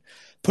research and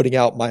putting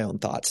out my own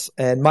thoughts.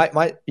 And my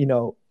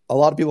a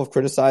lot of people have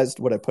criticized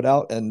what I put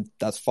out, and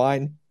that's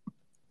fine.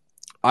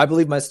 I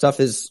believe my stuff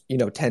is,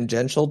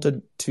 tangential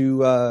to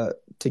the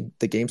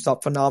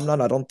GameStop phenomenon.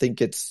 I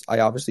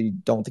obviously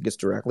don't think it's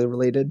directly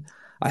related.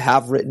 I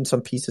have written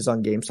some pieces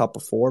on GameStop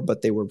before,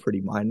 but they were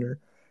pretty minor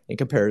in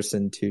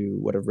comparison to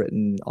what I've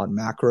written on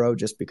macro,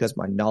 just because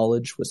my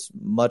knowledge was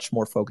much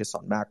more focused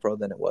on macro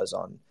than it was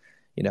on,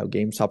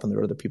 GameStop, and there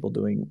were other people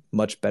doing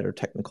much better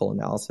technical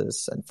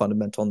analysis and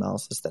fundamental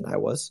analysis than I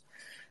was.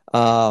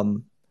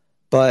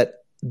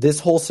 But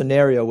this whole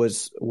scenario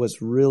was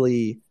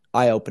really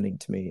eye-opening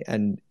to me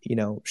and,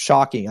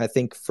 shocking. I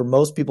think for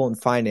most people in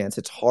finance,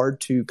 it's hard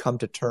to come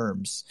to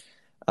terms.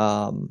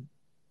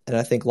 And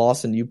I think,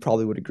 Lawson, you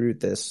probably would agree with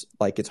this.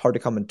 Like, it's hard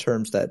to come in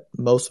terms that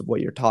most of what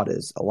you're taught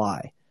is a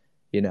lie,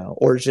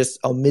 or just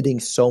omitting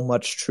so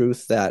much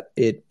truth that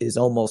it is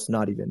almost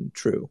not even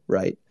true,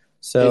 right?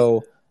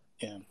 So,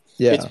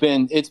 it's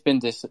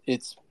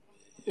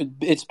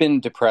been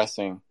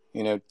depressing,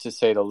 to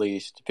say the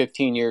least.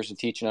 15 years of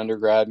teaching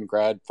undergrad and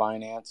grad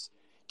finance,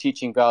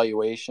 teaching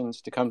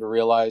valuations, to come to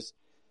realize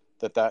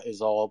that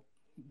is all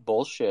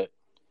bullshit.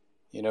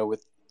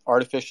 With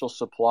artificial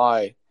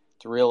supply,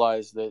 to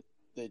realize that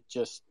it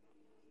just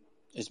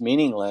is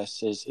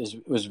meaningless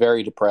was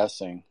very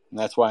depressing. And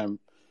that's why I'm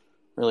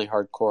really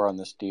hardcore on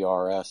this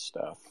DRS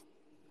stuff.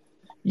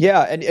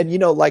 Yeah. And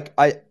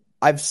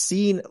I've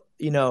seen,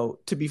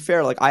 to be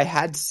fair, I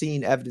had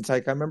seen evidence.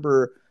 I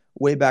remember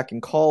way back in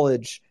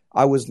college,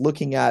 I was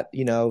looking at,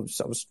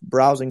 so I was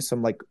browsing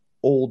some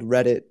old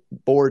Reddit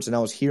boards, and I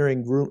was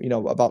hearing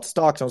about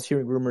stocks. I was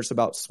hearing rumors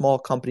about small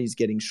companies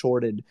getting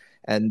shorted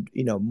and,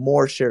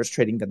 more shares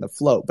trading than the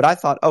float. But I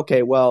thought,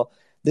 okay, well,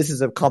 this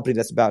is a company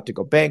that's about to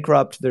go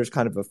bankrupt. There's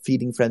kind of a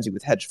feeding frenzy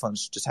with hedge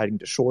funds deciding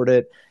to short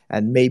it.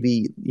 And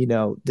maybe,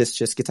 this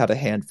just gets out of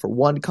hand for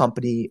one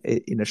company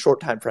in a short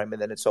time frame,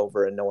 and then it's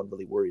over and no one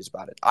really worries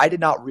about it. I did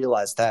not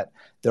realize that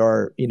there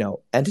are,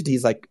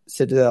 entities like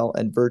Citadel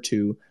and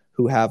Virtu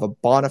who have a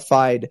bona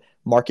fide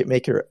market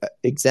maker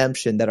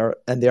exemption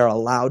they are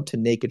allowed to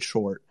naked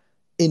short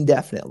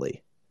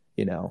indefinitely.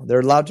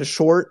 They're allowed to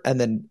short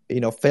and then,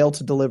 fail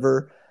to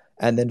deliver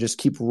and then just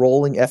keep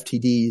rolling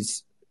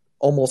FTDs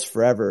almost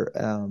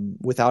forever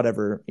without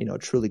ever,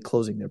 truly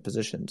closing their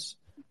positions.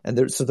 And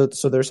they're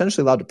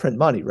essentially allowed to print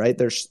money, right?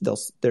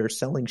 They're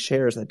selling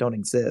shares that don't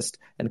exist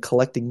and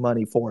collecting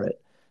money for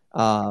it,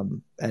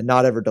 and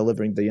not ever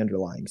delivering the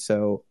underlying.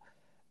 So,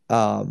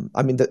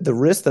 the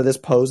risk that this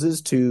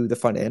poses to the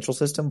financial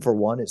system, for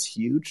one, is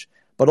huge,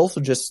 but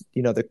also just,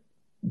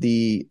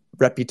 the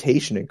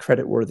reputation and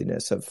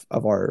creditworthiness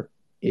of our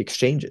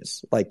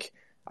exchanges.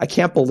 I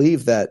can't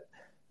believe that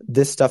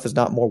this stuff is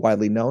not more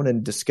widely known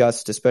and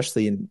discussed,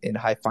 especially in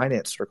high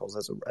finance circles,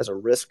 as a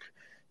risk,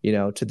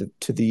 to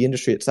the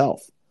industry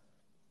itself.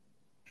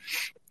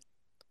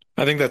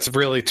 I think that's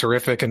really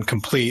terrific and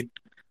complete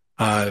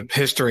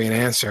history and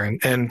answer.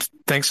 And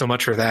thanks so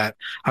much for that.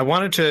 I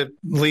wanted to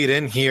lead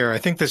in here. I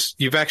think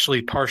you've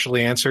actually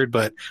partially answered,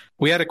 but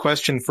we had a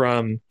question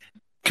from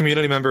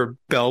community member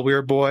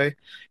Bellweir Boy.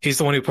 He's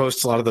the one who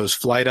posts a lot of those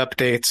flight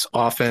updates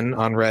often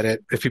on Reddit,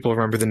 if people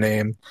remember the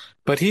name.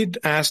 But he'd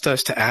asked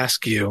us to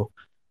ask you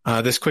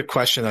this quick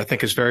question that I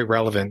think is very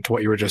relevant to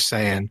what you were just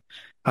saying.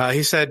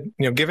 He said,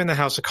 given the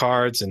House of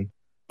Cards and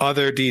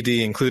other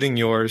DD, including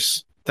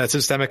yours, that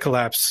systemic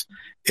collapse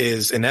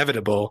is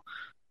inevitable,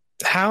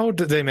 how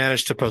did they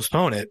manage to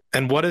postpone it?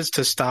 And what is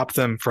to stop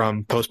them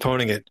from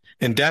postponing it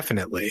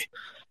indefinitely?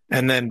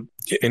 And then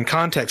in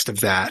context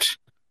of that,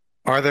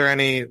 are there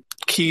any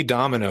key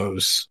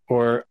dominoes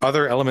or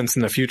other elements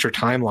in the future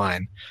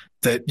timeline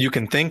that you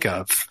can think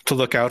of to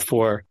look out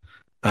for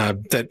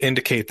that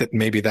indicate that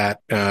maybe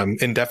that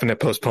indefinite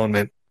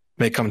postponement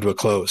may come to a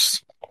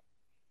close?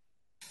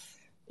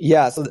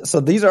 Yeah,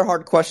 so these are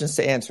hard questions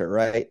to answer,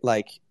 right?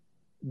 No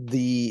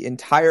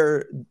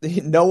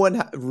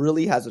one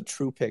really has a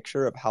true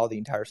picture of how the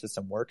entire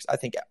system works. I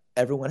think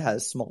everyone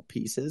has small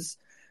pieces,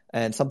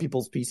 and some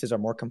people's pieces are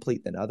more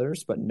complete than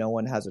others, but no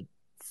one has a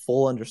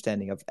full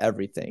understanding of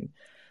everything.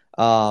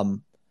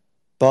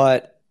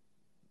 But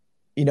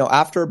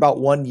after about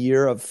 1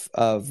 year of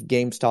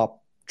GameStop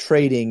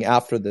trading,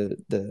 after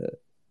the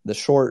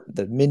short,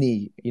 the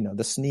mini,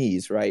 the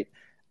sneeze, right?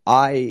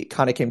 I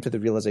kind of came to the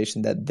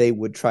realization that they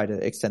would try to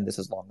extend this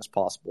as long as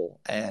possible.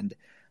 And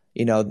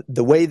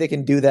The way they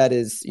can do that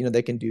is,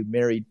 they can do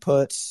married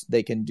puts,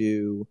 they can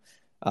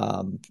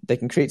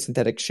create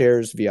synthetic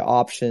shares via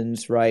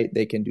options, right?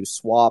 They can do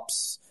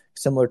swaps,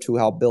 similar to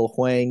how Bill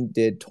Huang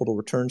did total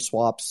return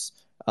swaps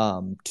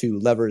to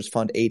lever his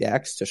fund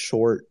 8x to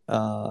short.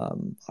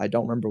 I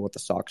don't remember what the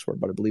stocks were,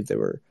 but I believe they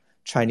were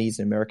Chinese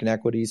and American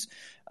equities.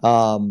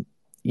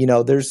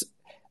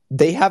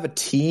 They have a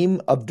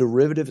team of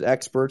derivatives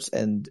experts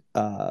and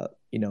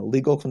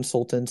legal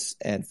consultants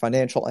and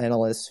financial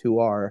analysts who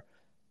are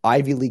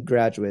Ivy League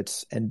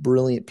graduates and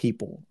brilliant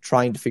people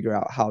trying to figure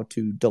out how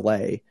to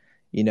delay,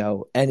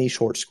 any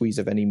short squeeze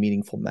of any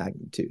meaningful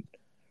magnitude.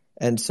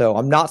 And so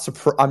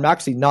I'm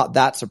actually not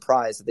that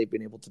surprised that they've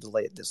been able to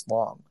delay it this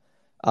long.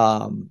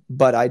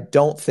 But I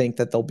don't think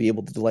that they'll be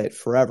able to delay it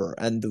forever.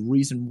 And the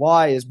reason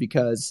why is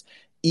because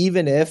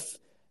even if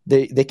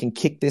they can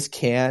kick this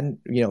can,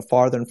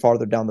 farther and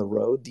farther down the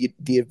road,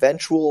 the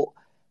eventual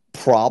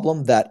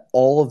problem that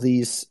all of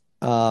these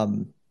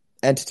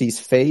entities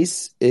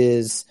face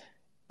is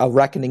a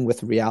reckoning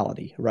with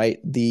reality, right?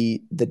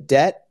 The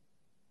debt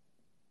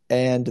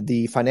and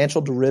the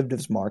financial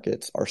derivatives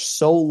markets are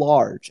so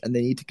large and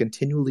they need to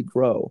continually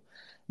grow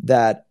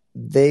that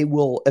they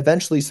will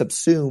eventually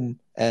subsume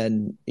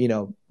and,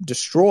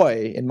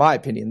 destroy, in my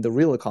opinion, the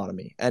real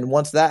economy. And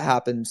once that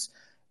happens,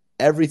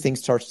 everything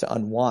starts to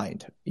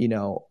unwind.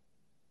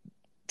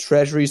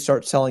 Treasuries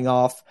start selling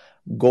off,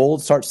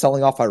 gold starts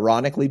selling off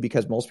ironically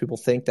because most people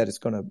think that it's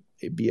going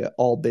to be an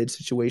all bid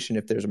situation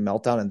if there's a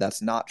meltdown, and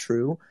that's not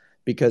true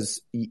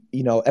because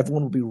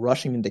everyone will be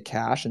rushing into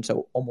cash, and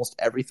so almost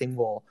everything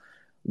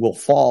will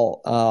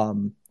fall.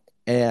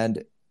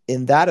 And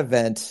in that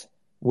event,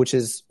 which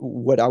is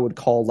what I would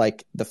call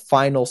like the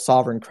final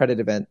sovereign credit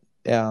event,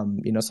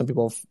 some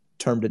people have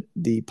termed it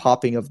the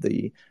popping of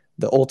the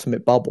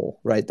ultimate bubble,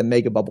 right? The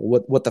mega bubble.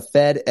 What the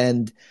Fed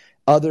and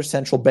other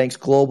central banks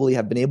globally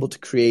have been able to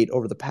create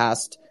over the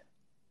past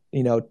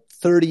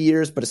 30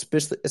 years, but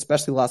especially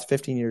the last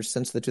 15 years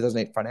since the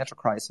 2008 financial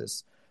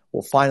crisis,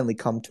 will finally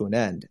come to an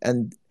end.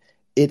 And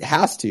it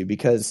has to,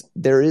 because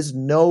there is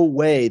no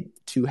way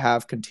to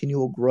have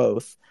continual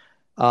growth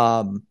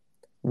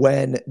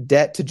when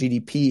debt to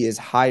GDP is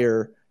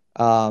higher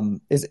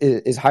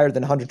is higher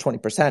than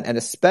 120%, and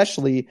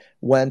especially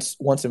once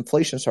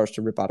inflation starts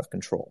to rip out of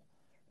control.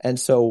 And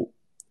so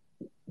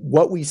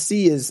what we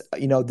see is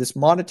this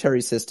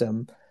monetary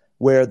system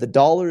where the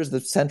dollar is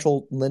the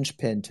central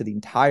linchpin to the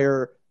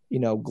entire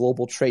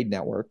global trade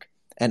network,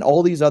 and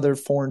all these other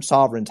foreign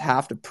sovereigns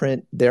have to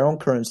print their own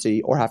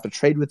currency or have to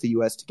trade with the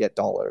US to get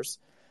dollars.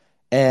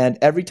 And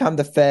every time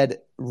the Fed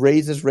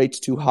raises rates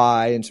too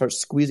high and starts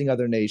squeezing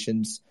other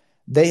nations,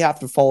 they have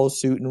to follow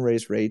suit and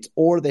raise rates,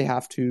 or they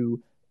have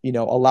to,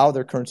 allow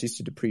their currencies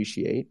to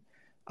depreciate.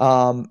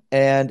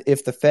 And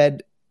if the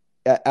Fed,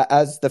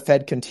 as the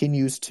Fed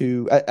continues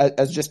to,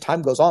 as just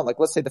time goes on, like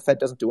let's say the Fed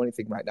doesn't do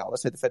anything right now,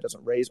 let's say the Fed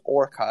doesn't raise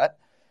or cut,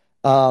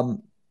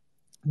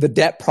 the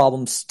debt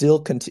problem still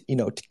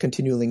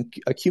continually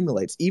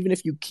accumulates. Even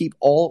if you keep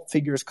all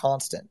figures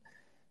constant,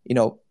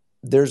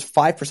 there's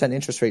 5%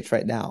 interest rates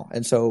right now.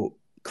 And so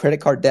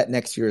credit card debt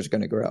next year is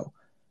going to grow.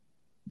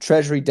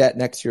 Treasury debt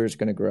next year is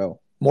going to grow.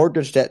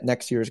 Mortgage debt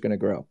next year is going to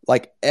grow.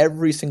 Like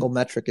every single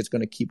metric is going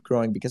to keep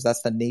growing because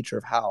that's the nature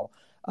of how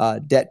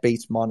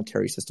debt-based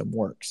monetary system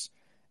works.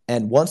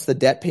 And once the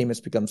debt payments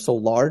become so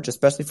large,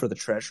 especially for the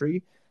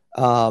Treasury,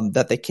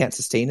 that they can't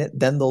sustain it,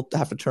 then they'll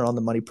have to turn on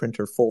the money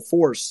printer full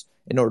force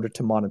in order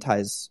to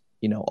monetize,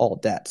 all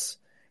debts.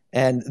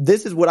 And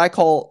this is what I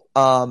call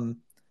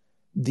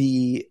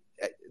the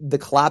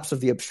collapse of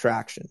the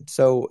abstraction.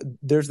 So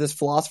there's this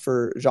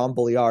philosopher, Jean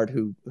Baudrillard,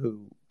 who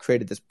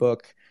created this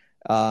book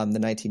in the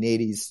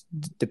 1980s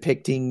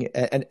depicting,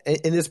 and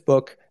in this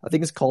book, I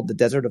think it's called The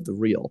Desert of the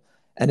Real.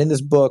 And in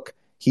this book,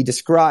 he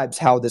describes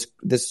how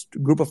this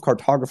group of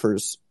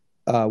cartographers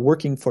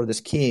working for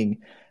this king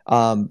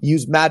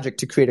used magic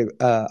to create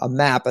a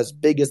map as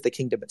big as the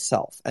kingdom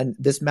itself. And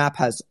this map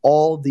has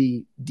all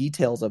the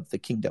details of the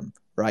kingdom,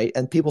 right?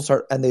 And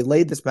they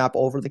laid this map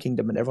over the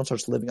kingdom, and everyone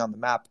starts living on the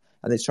map,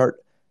 and they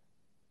start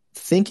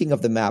thinking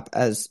of the map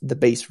as the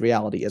base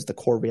reality, as the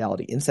core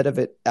reality, instead of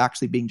it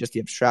actually being just the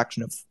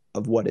abstraction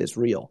of what is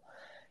real.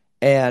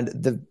 And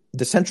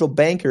the central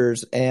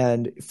bankers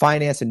and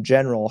finance in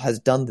general has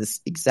done this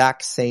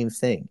exact same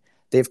thing.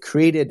 They've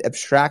created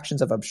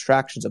abstractions of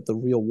the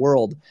real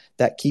world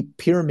that keep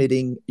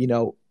pyramiding,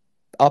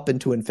 up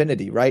into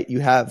infinity, right? You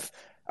have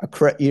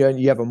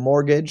you have a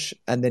mortgage,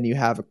 and then you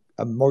have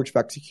a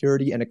mortgage-backed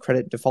security and a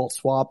credit default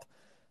swap.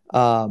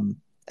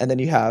 And then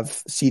you have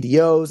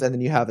CDOs, and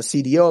then you have a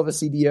CDO of a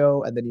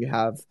CDO, and then you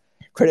have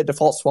credit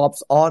default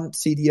swaps on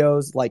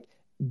CDOs. Like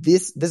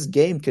this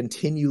game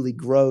continually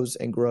grows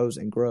and grows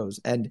and grows.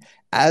 And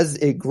as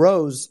it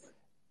grows,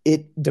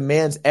 it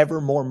demands ever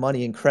more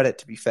money and credit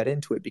to be fed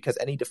into it, because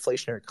any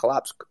deflationary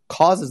collapse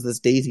causes this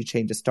daisy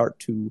chain to start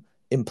to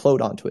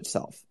implode onto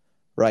itself,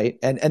 right?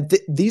 And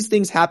these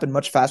things happen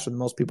much faster than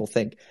most people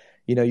think.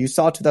 You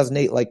saw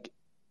 2008, like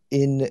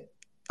in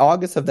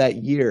August of that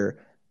year,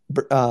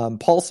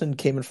 Paulson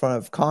came in front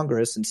of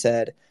Congress and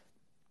said,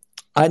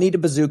 I need a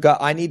bazooka.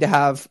 I need to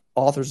have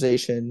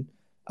authorization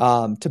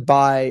to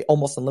buy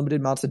almost unlimited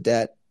amounts of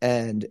debt,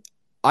 and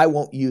I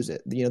won't use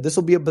it. This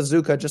will be a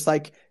bazooka, just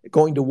like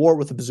going to war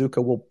with a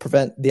bazooka will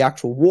prevent the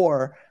actual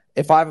war.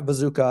 If I have a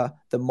bazooka,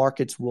 the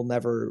markets will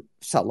never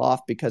sell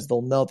off because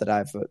they'll know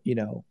that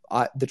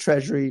the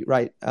Treasury,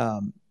 right,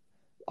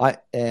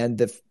 and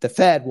the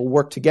Fed will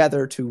work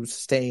together to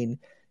sustain,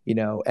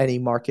 any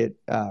market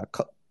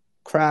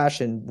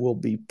crash, and will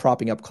be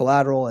propping up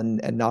collateral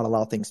and not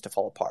allow things to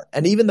fall apart.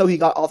 And even though he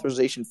got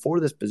authorization for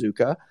this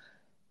bazooka,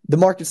 the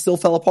market still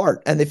fell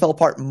apart, and they fell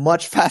apart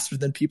much faster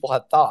than people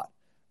had thought,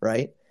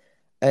 right?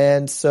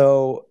 And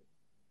so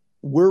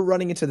we're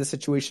running into the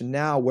situation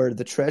now where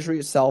the Treasury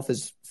itself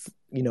is,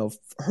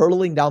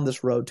 hurtling down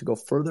this road to go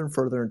further and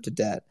further into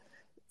debt.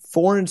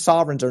 Foreign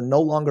sovereigns are no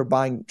longer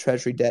buying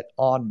Treasury debt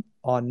on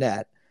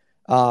net,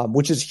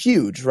 which is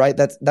huge, right?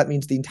 That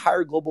means the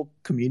entire global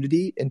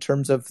community, in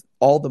terms of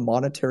all the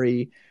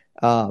monetary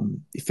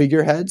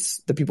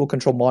figureheads, the people who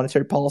control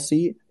monetary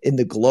policy in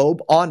the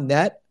globe on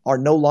net, are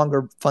no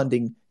longer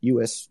funding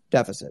U.S.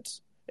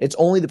 deficits. It's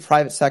only the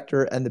private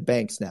sector and the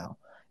banks now.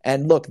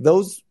 And look,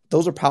 those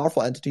are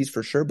powerful entities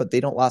for sure, but they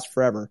don't last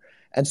forever.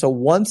 And so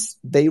once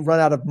they run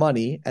out of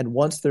money, and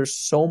once there's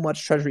so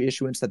much Treasury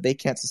issuance that they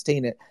can't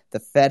sustain it, the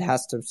Fed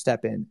has to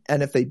step in.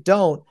 And if they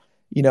don't,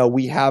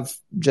 we have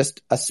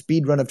just a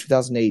speed run of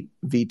 2008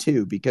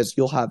 V2, because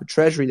you'll have a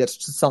Treasury that's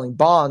just selling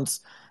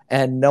bonds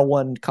and no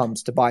one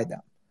comes to buy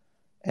them.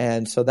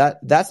 And so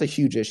that's a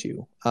huge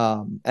issue.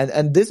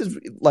 And this is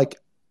like,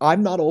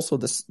 I'm not also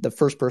the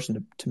first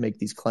person to make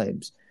these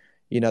claims.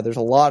 There's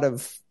a lot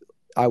of,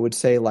 I would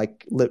say,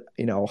 like,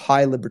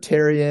 high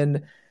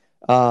libertarian,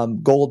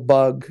 gold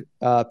bug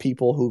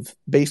people who've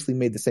basically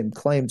made the same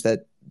claims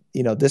that,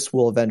 this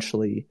will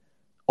eventually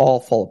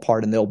all fall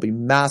apart, and there'll be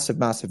massive,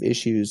 massive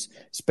issues,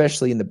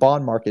 especially in the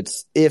bond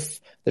markets,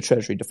 if the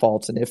Treasury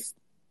defaults, and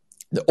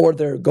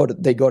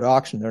they go to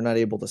auction, they're not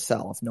able to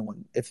sell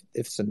if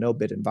it's a no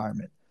bid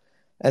environment.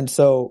 And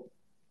so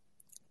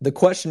the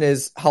question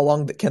is, how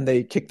long can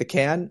they kick the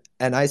can?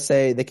 And I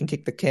say they can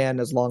kick the can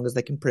as long as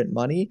they can print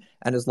money,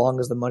 and as long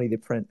as the money they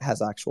print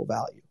has actual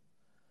value.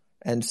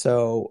 And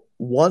so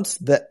once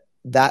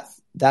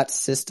that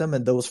system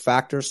and those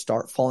factors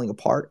start falling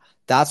apart,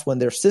 that's when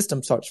their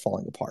system starts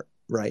falling apart,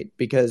 right?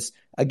 Because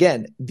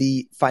again,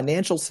 the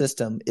financial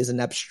system is an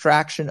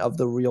abstraction of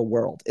the real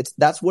world.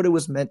 That's what it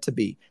was meant to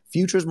be.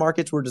 Futures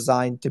markets were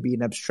designed to be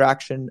an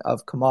abstraction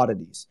of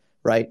commodities,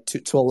 right?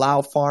 To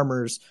allow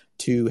farmers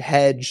to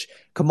hedge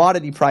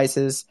commodity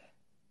prices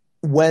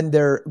when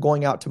they're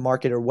going out to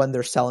market or when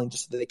they're selling,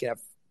 just so that they can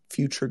have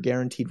future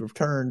guaranteed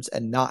returns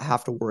and not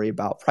have to worry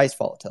about price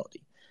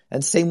volatility.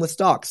 And same with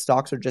stocks.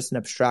 Stocks are just an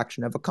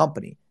abstraction of a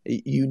company.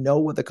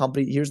 What the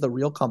company, here's the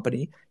real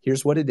company,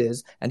 here's what it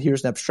is, and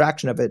here's an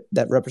abstraction of it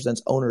that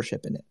represents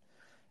ownership in it.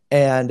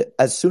 And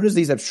as soon as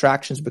these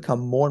abstractions become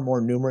more and more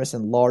numerous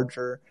and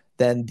larger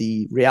than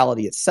the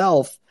reality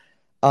itself,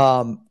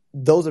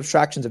 those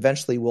abstractions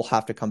eventually will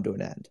have to come to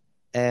an end.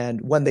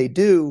 And when they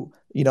do,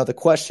 the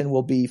question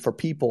will be for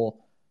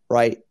people,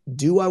 right?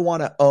 Do I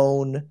want to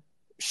own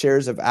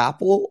shares of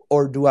Apple,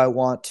 or do I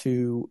want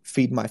to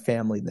feed my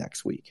family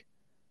next week?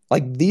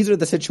 Like, these are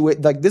the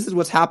situations. Like, this is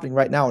what's happening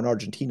right now in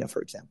Argentina,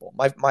 for example.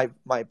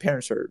 My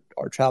parents are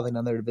traveling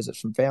down there to visit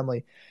some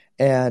family,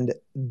 and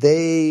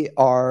they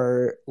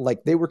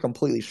were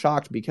completely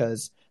shocked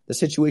because the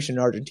situation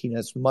in Argentina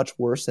is much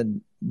worse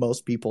than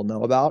most people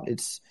know about.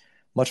 It's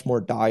much more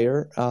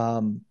dire.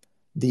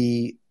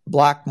 The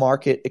black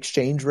market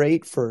exchange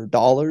rate for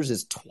dollars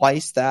is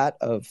twice that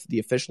of the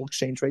official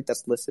exchange rate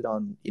that's listed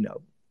on,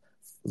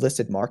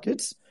 listed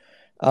markets.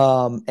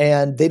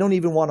 And they don't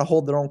even want to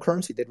hold their own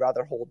currency. They'd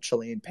rather hold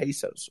Chilean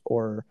pesos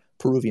or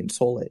Peruvian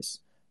soles,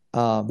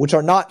 which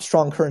are not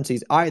strong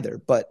currencies either.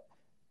 But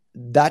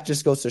that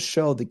just goes to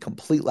show the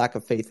complete lack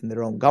of faith in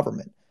their own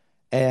government.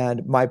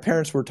 And my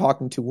parents were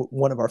talking to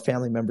one of our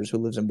family members who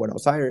lives in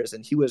Buenos Aires,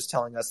 and he was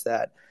telling us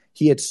that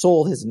he had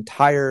sold his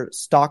entire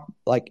stock,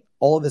 like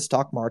all of his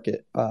stock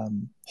market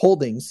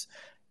holdings,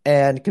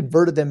 and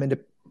converted them into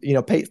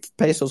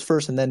pesos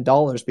first and then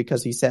dollars,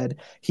 because he said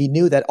he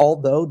knew that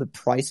although the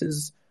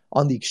prices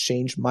on the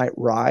exchange might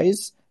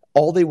rise,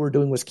 all they were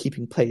doing was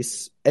keeping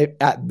pace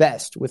at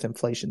best with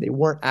inflation. They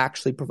weren't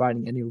actually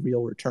providing any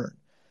real return.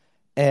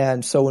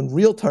 And so in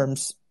real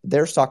terms,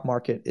 their stock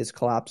market is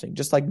collapsing,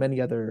 just like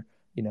many other,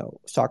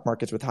 stock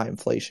markets with high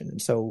inflation.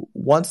 And so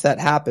once that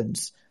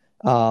happens,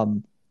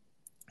 the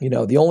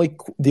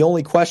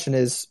only question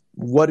is,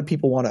 what do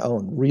people want to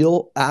own?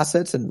 Real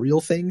assets and real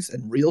things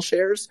and real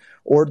shares,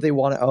 or do they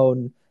want to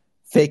own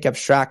fake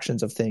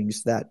abstractions of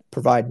things that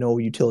provide no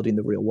utility in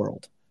the real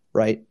world,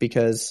 right?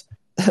 Because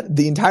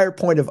the entire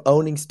point of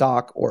owning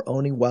stock or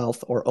owning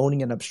wealth or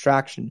owning an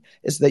abstraction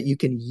is that you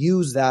can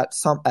use that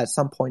at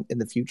some point in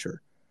the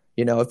future.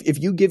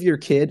 If you give your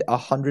kid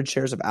 100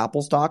 shares of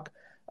Apple stock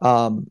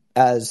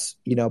as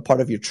part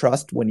of your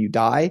trust when you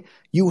die,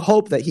 you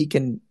hope that he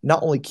can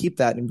not only keep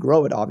that and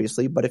grow it,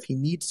 obviously, but if he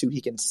needs to,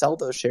 he can sell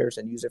those shares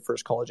and use it for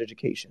his college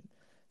education.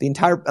 The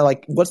entire,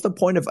 what's the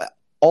point of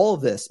all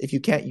of this if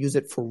you can't use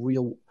it for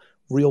real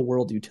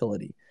world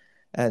utility.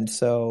 And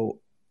so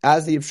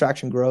as the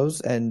abstraction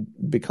grows and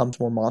becomes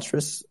more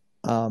monstrous,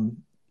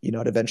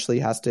 it eventually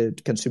has to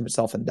consume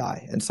itself and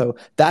die. And so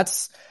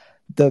that's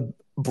the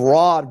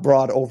broad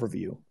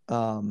overview.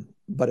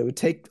 But it would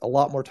take a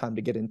lot more time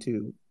to get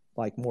into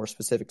like more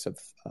specifics of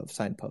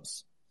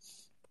signposts.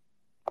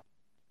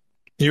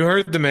 You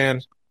heard the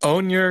man.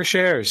 Own your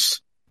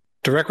shares.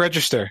 Direct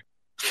register.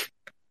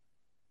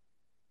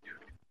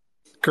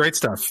 Great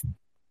stuff.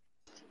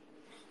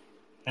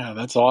 Yeah,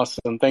 that's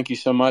awesome. Thank you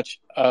so much.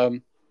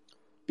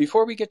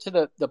 Before we get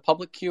to the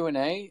public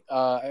Q&A,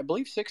 I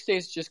believe 6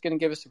 Days is just going to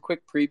give us a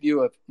quick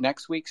preview of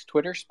next week's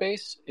Twitter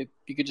space. If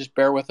you could just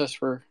bear with us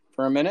for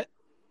a minute,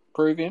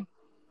 Peruvian.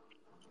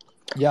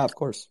 Yeah, of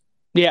course.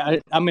 Yeah,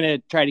 I'm going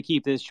to try to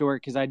keep this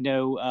short because I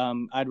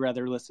know I'd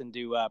rather listen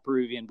to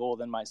Peruvian Bull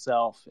than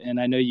myself. And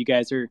I know you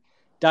guys are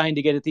dying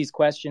to get at these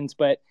questions,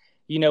 but,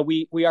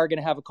 we are going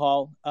to have a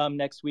call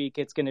next week.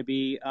 It's going to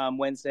be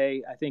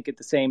Wednesday, I think, at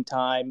the same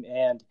time.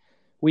 And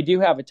we do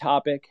have a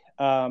topic.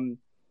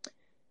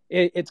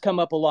 It's come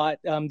up a lot,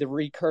 the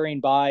recurring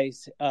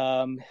buys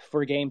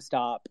for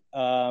GameStop.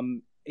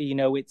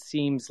 It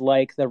seems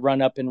like the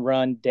run up and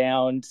run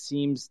down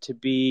seems to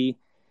be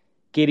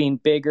getting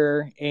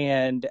bigger,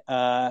 and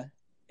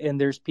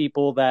there's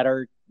people that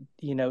are,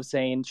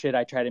 saying, should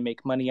I try to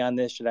make money on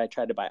this? Should I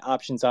try to buy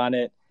options on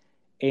it?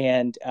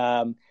 And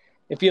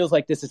it feels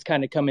like this is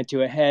kind of coming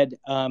to a head.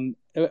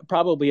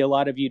 Probably a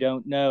lot of you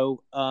don't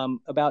know.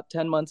 About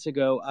 10 months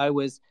ago, I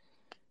was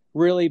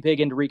really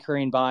big into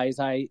recurring buys.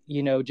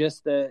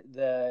 Just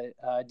the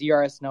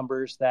DRS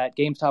numbers that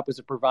GameStop was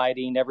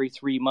providing every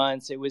 3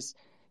 months. It was,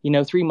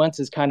 3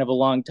 months is kind of a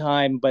long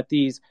time, but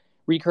these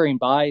recurring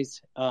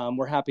buys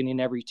were happening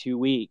every 2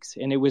 weeks.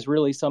 And it was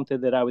really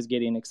something that I was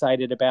getting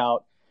excited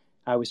about.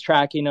 I was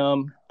tracking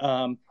them,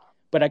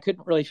 but I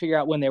couldn't really figure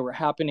out when they were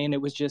happening.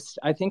 It was just,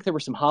 I think there were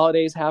some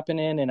holidays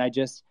happening, and I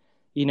just,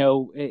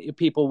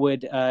 people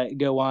would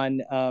go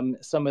on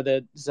some of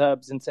the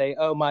subs and say,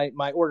 oh,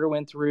 my order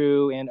went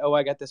through, and oh,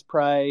 I got this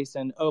price,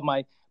 and oh,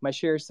 my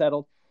shares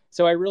settled.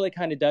 So I really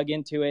kind of dug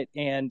into it,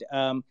 and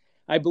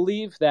I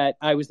believe that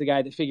I was the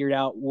guy that figured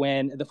out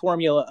when the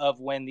formula of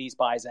when these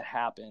buys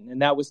happen,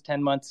 and that was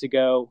 10 months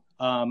ago.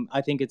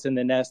 I think it's in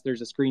the nest.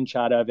 There's a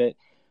screenshot of it,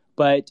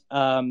 but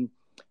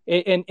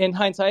in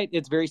hindsight,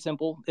 it's very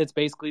simple. It's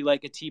basically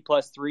like a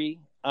T+3,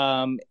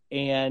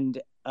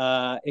 and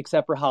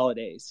except for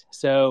holidays.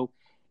 So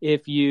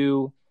if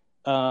you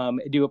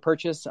do a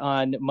purchase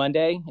on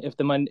Monday, if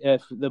the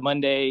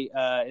Monday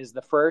is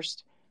the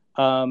first,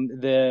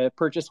 the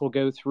purchase will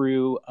go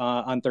through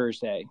on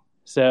Thursday.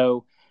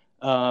 So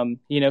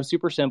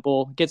super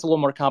simple. It gets a little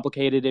more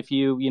complicated if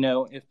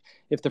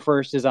if the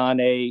first is on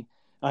a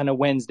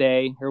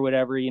Wednesday or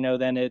whatever,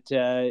 then it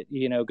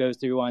goes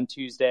through on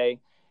Tuesday.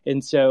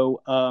 And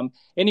so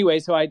anyway,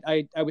 so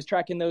I was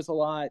tracking those a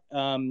lot.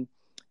 And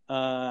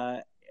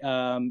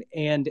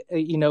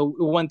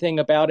one thing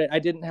about it, I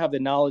didn't have the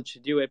knowledge to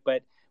do it,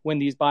 but when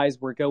these buys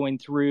were going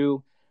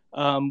through,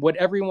 what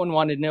everyone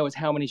wanted to know is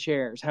how many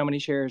shares,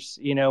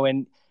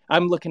 and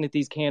I'm looking at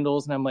these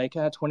candles and I'm like,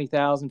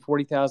 20,000,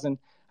 40,000.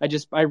 I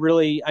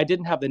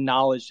didn't have the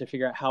knowledge to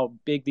figure out how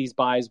big these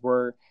buys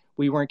were.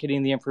 We weren't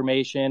getting the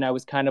information. I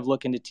was kind of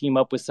looking to team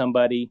up with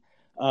somebody,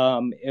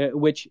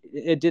 which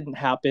it didn't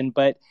happen,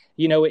 but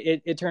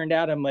it turned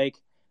out I'm like,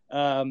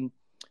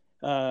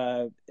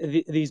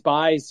 these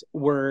buys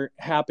were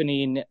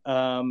happening,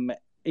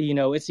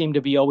 it seemed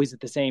to be always at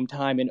the same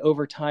time. And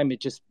over time,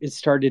 it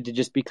started to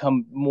just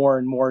become more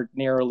and more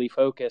narrowly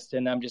focused.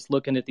 And I'm just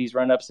looking at these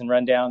run-ups and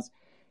rundowns.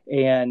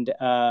 And,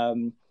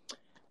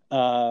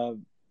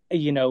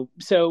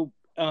 so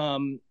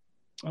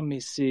let me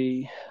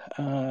see.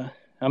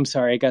 I'm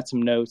sorry, I got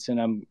some notes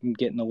and I'm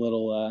getting a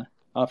little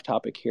off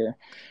topic here.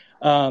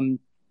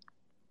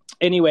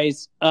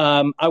 Anyways,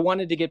 I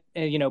wanted to get,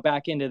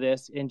 back into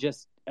this and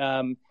just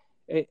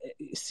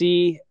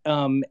see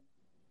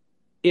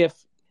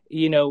if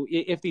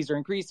these are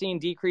increasing,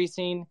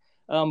 decreasing.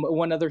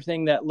 One other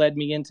thing that led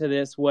me into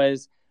this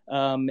was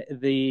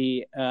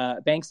the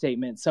bank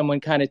statement. Someone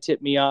kind of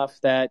tipped me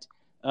off that,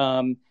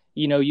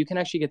 you can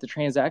actually get the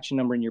transaction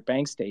number in your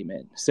bank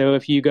statement. So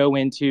if you go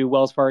into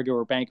Wells Fargo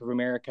or Bank of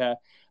America,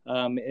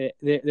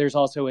 there's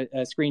also a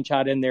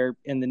screenshot in there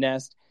in the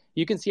nest.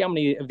 You can see how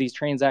many of these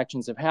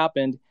transactions have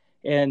happened.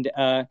 And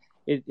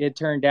it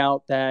turned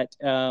out that,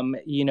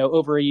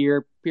 over a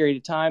year period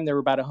of time, there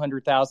were about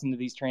 100,000 of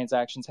these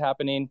transactions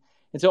happening.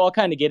 And so I'll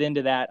kind of get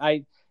into that.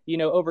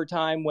 Over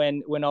time,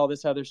 when all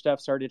this other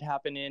stuff started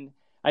happening,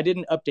 I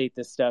didn't update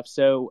this stuff.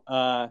 So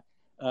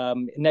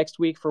next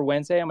week for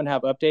Wednesday, I'm going to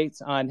have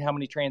updates on how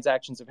many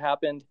transactions have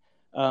happened.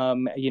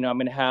 I'm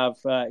going to have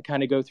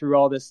kind of go through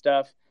all this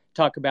stuff,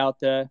 talk about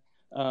the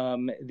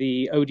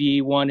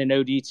OD1 and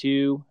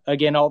OD2.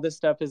 Again, all this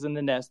stuff is in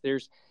the nest.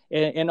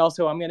 And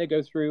also I'm going to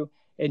go through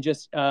and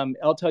just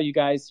I'll tell you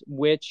guys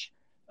what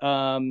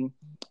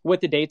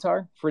the dates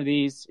are for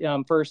these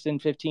 1st and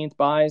 15th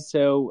buys.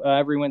 So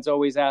everyone's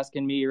always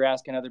asking me or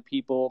asking other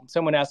people.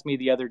 Someone asked me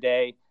the other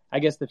day, I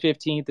guess the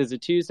 15th is a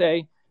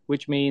Tuesday,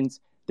 which means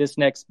this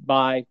next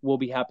buy will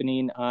be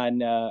happening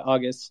on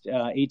August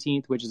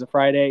 18th, which is a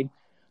Friday.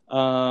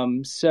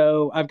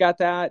 So I've got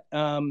that.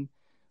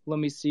 Let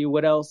me see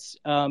what else.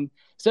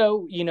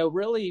 So,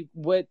 really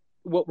what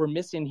we're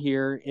missing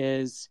here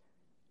is,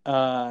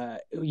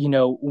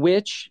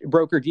 which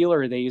broker dealer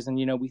are they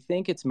using? We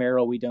think it's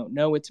Merrill. We don't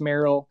know it's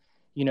Merrill.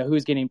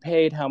 Who's getting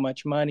paid, how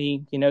much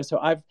money, so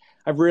I've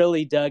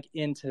really dug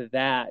into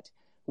that,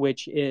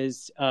 which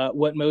is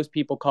what most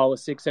people call a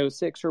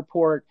 606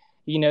 report.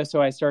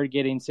 So I started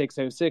getting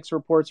 606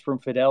 reports from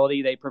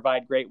Fidelity. They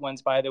provide great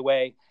ones, by the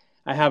way.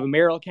 I have a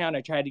Merrill account.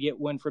 I tried to get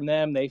one from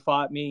them. They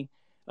fought me.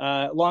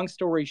 Long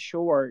story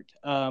short,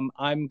 I'll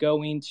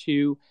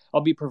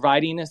be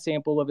providing a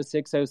sample of a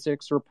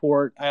 606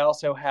 report. I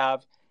also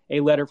have a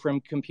letter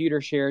from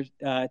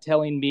ComputerShare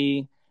telling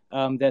me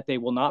that they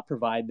will not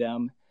provide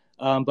them.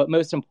 But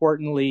most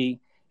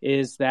importantly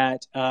is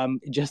that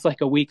just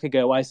like a week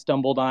ago, I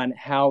stumbled on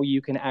how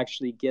you can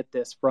actually get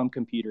this from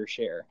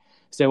ComputerShare.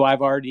 So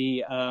I've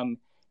already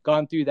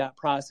gone through that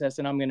process,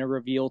 and I'm going to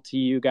reveal to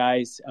you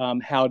guys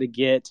how to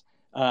get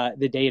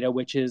the data,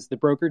 which is the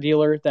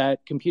broker-dealer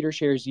that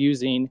ComputerShare is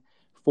using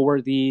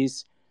for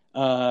these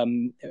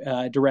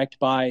direct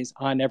buys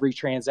on every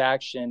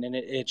transaction. And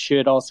it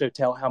should also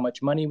tell how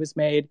much money was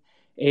made,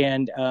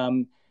 and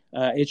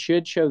it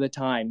should show the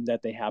time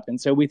that they happen.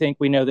 So we think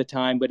we know the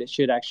time, but it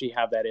should actually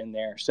have that in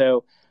there.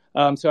 So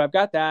I've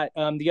got that.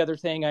 The other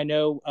thing I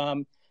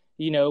know,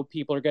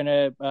 people are going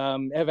to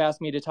have asked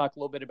me to talk a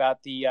little bit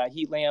about the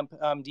heat lamp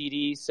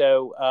DD.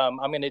 So I'm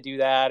going to do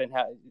that and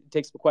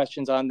take some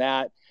questions on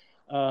that.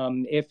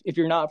 If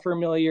you're not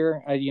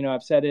familiar,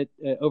 I've said it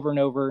over and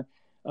over.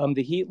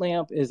 The heat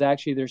lamp is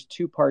actually, there's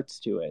two parts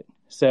to it.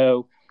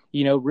 So,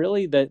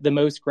 really the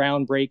most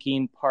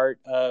groundbreaking part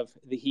of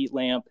the heat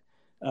lamp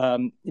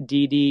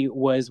DD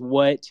was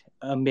what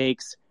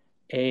makes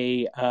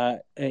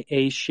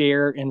a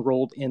share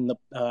enrolled in the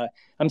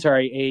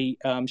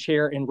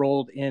share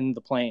enrolled in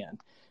the plan.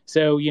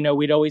 So,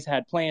 we'd always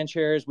had plan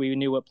shares. We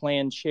knew what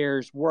plan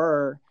shares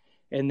were,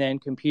 and then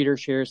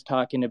ComputerShare's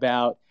talking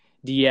about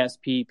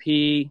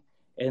DSPP.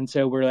 And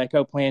so we're like,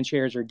 oh, plan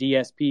shares are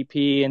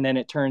DSPP. And then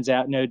it turns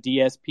out, no,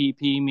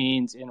 DSPP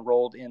means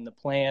enrolled in the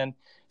plan.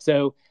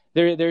 So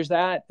there's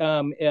that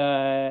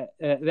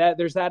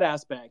there's that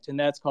aspect, and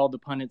that's called the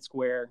Punnett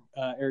square.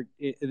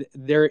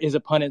 There is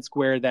a Punnett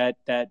square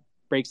that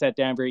breaks that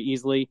down very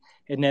easily.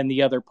 And then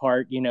the other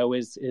part,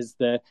 is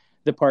the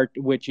part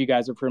which you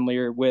guys are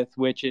familiar with,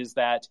 which is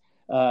that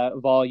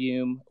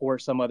volume or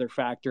some other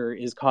factor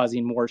is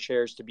causing more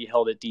shares to be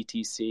held at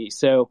DTC.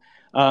 So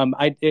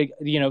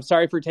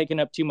sorry for taking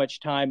up too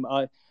much time.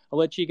 I'll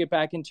let you get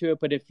back into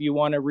it, but if you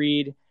want to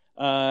read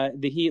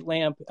the heat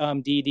lamp,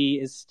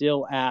 DD is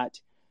still at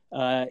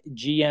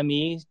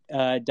gme.fyi.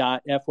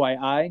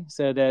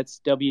 So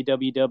that's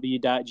www.gme.fyi.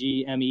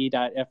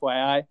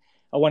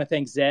 I want to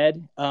thank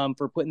Zed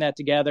for putting that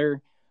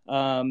together,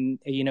 creating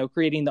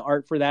the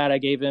art for that. I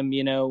gave him,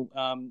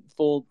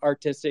 full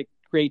artistic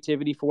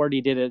creativity for it. He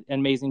did an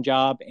amazing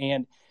job.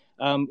 And,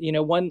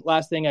 one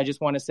last thing I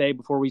just want to say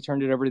before we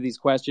turn it over to these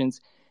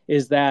questions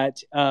is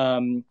that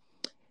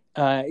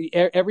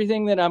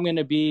everything that I'm going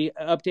to be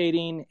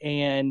updating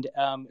and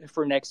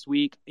for next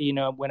week,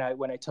 when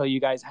I tell you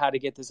guys how to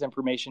get this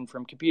information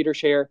from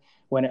ComputerShare,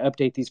 when I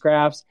update these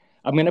graphs,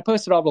 I'm going to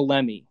post it all to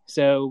Lemmy.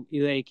 So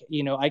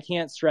I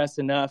can't stress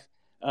enough.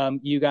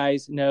 You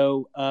guys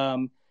know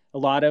a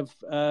lot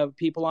of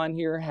people on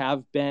here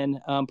have been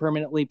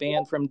permanently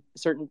banned from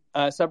certain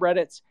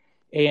subreddits.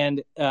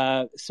 And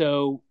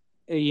so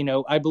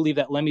I believe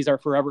that Lemmy's our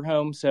forever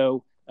home.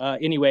 So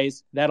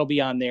anyways, that'll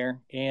be on there.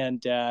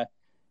 And,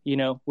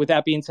 with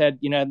that being said,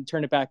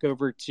 turn it back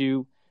over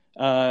to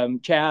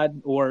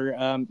Chad or,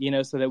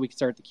 so that we can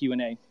start the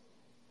Q&A.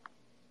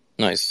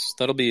 Nice.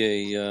 That'll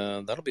be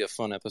a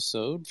fun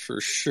episode for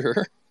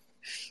sure.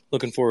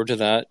 Looking forward to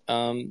that.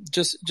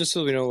 Just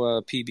so we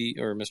know, PB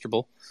or Mr.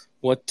 Bull,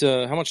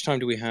 how much time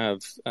do we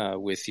have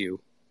with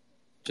you?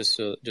 Just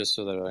so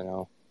that I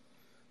know.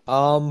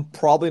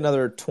 Probably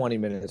another 20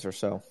 minutes or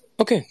so.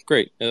 Okay,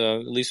 great.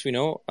 At least we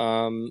know.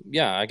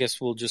 I guess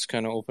we'll just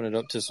kind of open it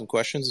up to some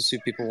questions and see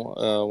if people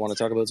want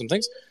to talk about some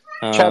things.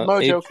 Chad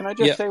Mojo, can I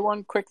just say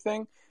one quick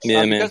thing?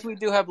 Yeah, because we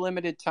do have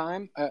limited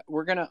time,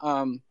 we're going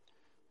to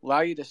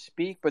allow you to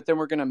speak, but then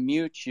we're going to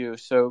mute you.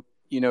 So,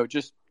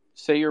 just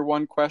say your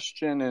one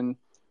question, and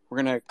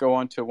we're going to go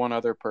on to one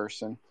other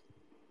person.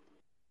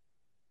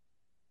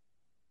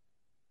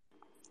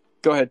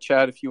 Go ahead,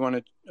 Chad, if you want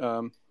to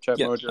chat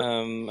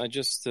Mojo. I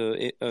just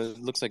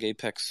looks like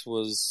Apex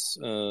was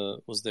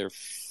there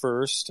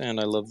first, and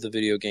I love the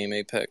video game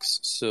Apex.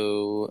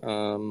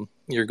 So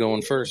you're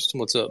going first.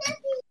 What's up?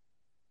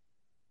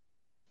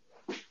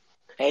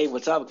 Hey,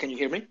 what's up? Can you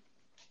hear me?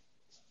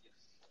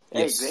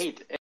 Yes. Hey,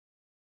 great.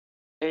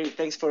 Hey,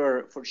 thanks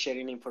for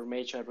sharing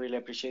information. I really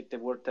appreciate the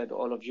work that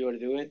all of you are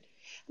doing.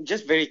 I'm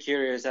just very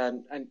curious,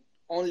 and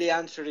only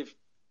answer if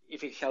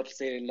it helps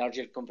the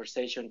larger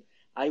conversation.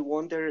 I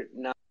wonder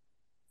now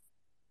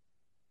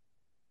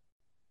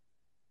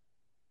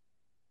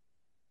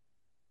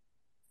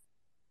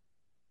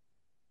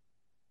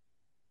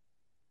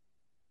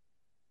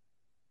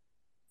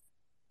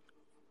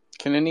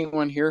Can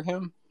anyone hear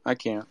him? I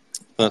can't.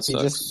 That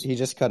sucks. He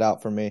just cut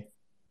out for me.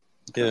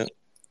 Yeah.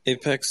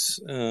 Apex,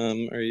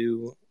 are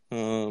you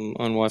on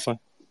Wi-Fi?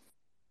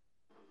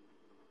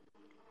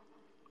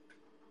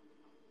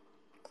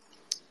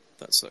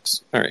 That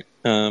sucks. All right.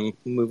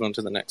 Move on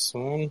to the next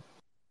one.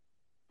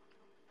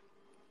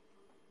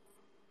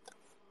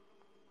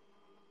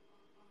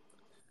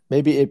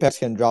 Maybe Apex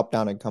can drop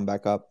down and come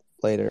back up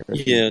later.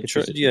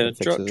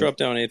 Drop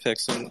down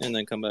Apex and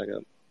then come back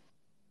up.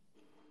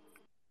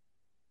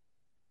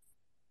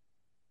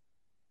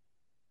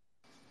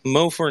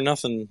 Mo for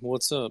nothing.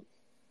 What's up?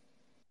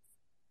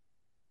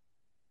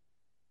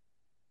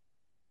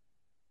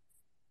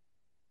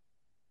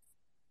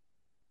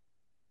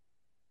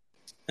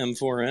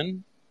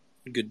 M4N,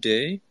 good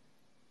day.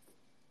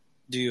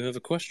 Do you have a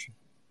question?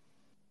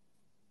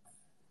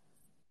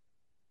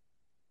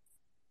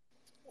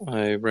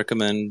 I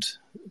recommend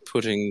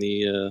putting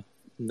the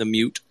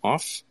mute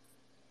off.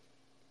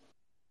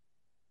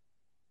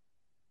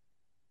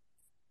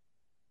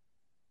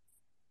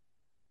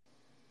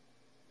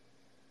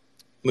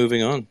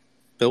 Moving on.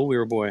 Bill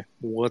Weirboy,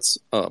 what's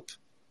up?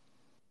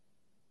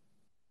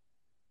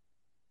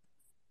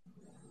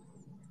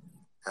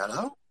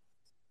 Hello?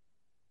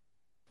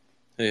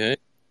 Hey.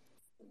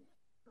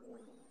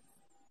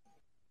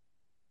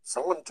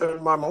 Someone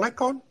turned my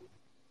mic on?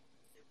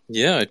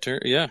 Yeah,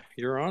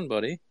 you're on,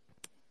 buddy.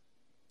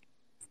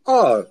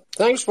 Oh,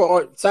 thanks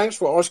for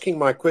asking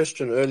my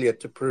question earlier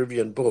to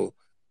Peruvian Bull.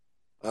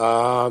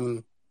 I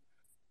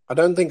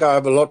don't think I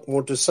have a lot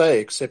more to say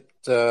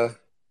except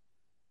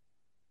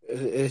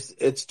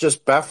it's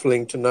just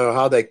baffling to know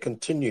how they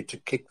continue to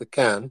kick the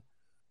can.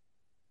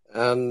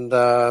 And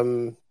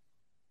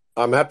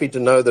I'm happy to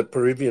know that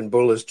Peruvian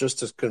Bull is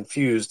just as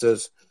confused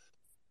as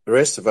the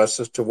rest of us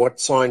as to what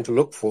sign to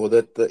look for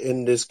that the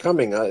end is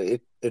coming.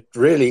 It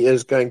really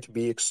is going to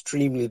be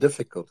extremely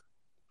difficult.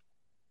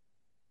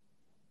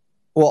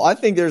 Well, I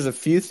think there's a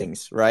few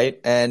things, right?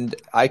 And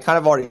I kind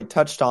of already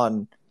touched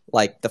on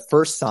like the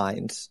first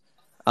signs.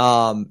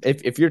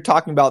 If you're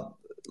talking about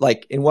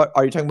like in what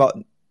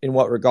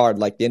regard?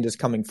 Like the end is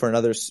coming for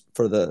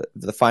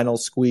the final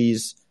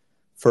squeeze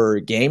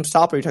for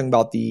GameStop, or are you talking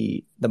about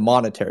the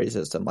monetary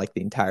system, like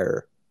the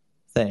entire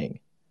thing?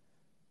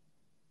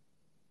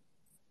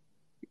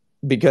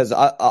 Because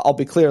I'll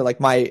be clear, like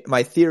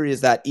my theory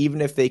is that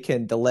even if they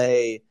can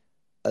delay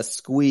a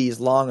squeeze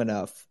long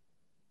enough,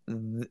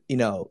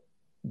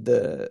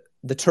 the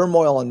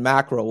turmoil in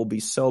macro will be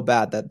so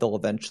bad that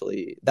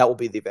that will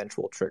be the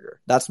eventual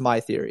trigger. That's my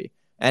theory.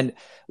 And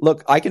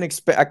look, I can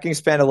expand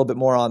a little bit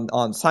more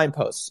on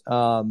signposts.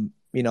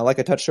 Like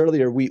I touched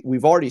earlier,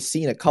 we've already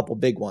seen a couple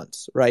big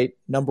ones, right?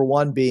 Number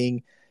one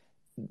being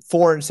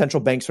foreign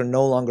central banks are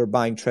no longer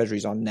buying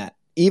treasuries on net,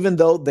 even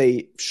though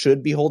they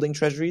should be holding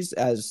treasuries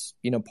as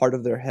part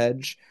of their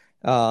hedge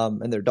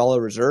and their dollar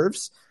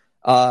reserves.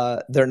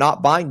 They're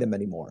not buying them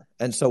anymore.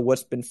 And so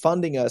what's been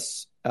funding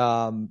us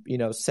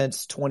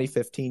since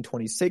 2015,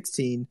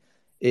 2016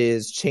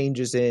 is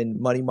changes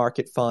in money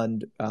market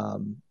fund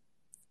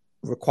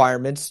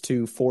requirements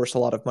to force a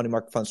lot of money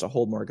market funds to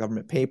hold more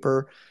government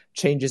paper,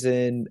 changes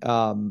in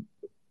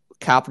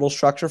capital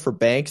structure for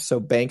banks.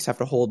 So banks have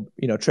to hold,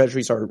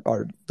 treasuries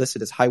are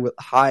listed as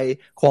high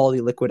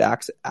quality liquid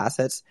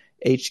assets,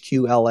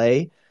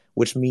 HQLA,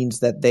 which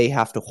means that they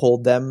have to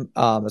hold them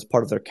as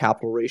part of their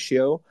capital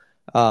ratio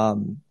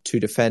to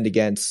defend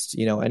against,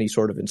 any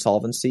sort of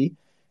insolvency.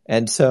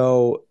 And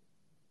so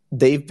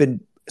they've been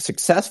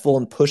successful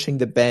in pushing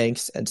the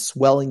banks and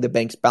swelling the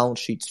banks' balance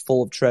sheets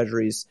full of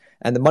treasuries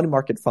and the money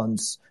market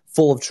funds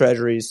full of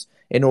treasuries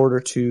in order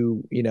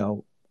to,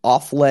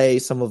 offlay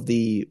some of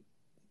the,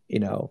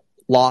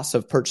 loss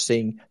of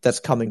purchasing that's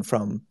coming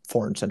from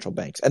foreign central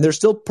banks. And they're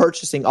still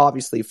purchasing,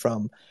 obviously,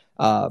 from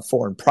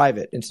foreign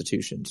private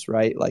institutions,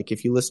 right? Like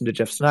if you listen to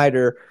Jeff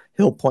Snyder,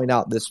 he'll point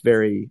out this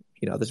very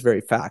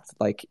fact,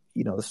 like,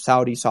 the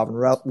Saudi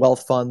sovereign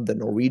wealth fund, the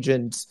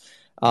Norwegians,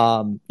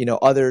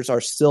 others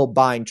are still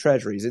buying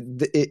treasuries.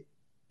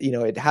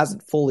 It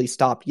hasn't fully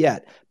stopped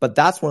yet, but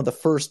that's one of the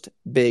first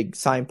big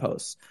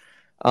signposts.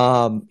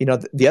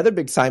 The other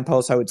big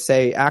signposts I would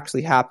say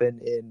actually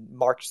happen in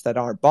markets that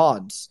aren't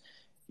bonds.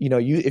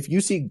 If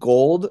you see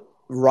gold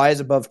rise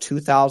above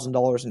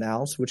 $2,000 an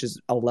ounce, which is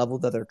a level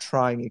that they're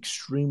trying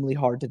extremely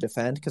hard to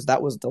defend, because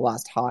that was the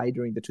last high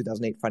during the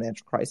 2008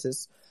 financial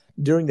crisis.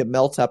 During the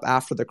melt up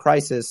after the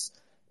crisis,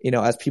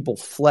 as people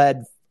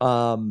fled,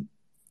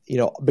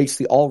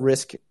 basically all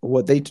risk,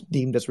 what they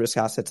deemed as risk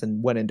assets,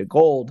 and went into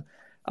gold.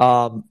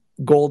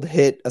 Gold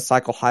hit a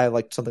cycle high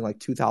of something like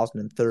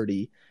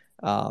 2030,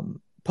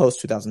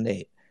 post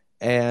 2008.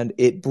 And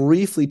it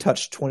briefly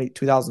touched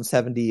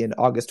 2070 in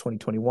August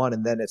 2021,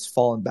 and then it's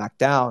fallen back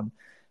down.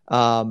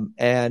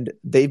 And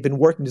they've been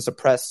working to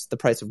suppress the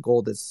price of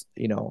gold. This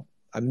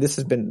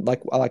has been,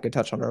 like I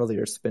touched on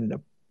earlier, it's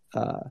been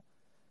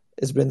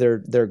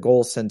their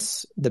goal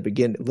since the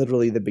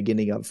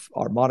beginning of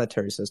our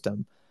monetary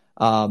system.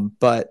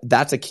 But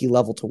that's a key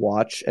level to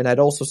watch. And I'd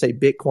also say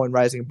Bitcoin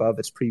rising above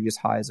its previous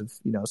highs of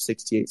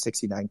 68,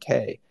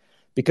 69K,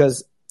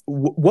 because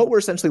what we're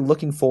essentially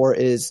looking for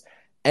is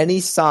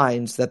any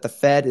signs that the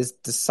Fed is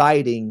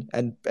deciding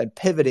and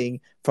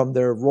pivoting from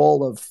their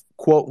role of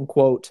quote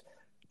unquote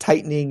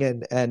tightening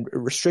and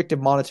restrictive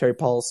monetary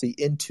policy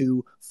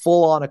into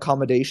full on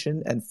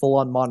accommodation and full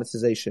on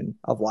monetization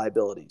of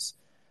liabilities.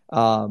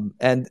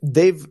 And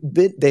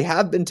they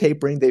have been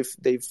tapering.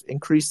 They've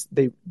increased.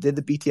 They did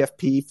the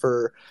BTFP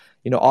for,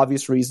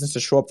 obvious reasons to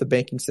shore up the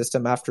banking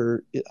system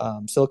after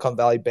Silicon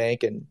Valley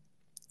Bank and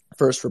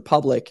First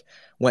Republic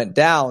went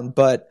down,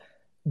 but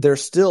they're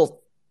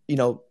still,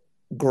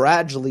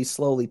 gradually,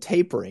 slowly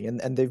tapering,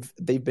 and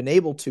they've been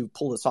able to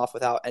pull this off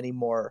without any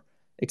more,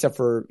 except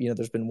for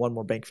there's been one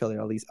more bank failure,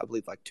 at least I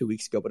believe like 2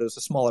 weeks ago, but it was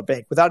a smaller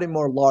bank, without any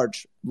more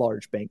large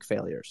bank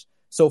failures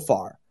so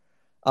far.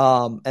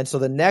 And so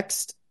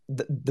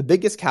the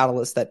biggest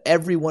catalyst that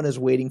everyone is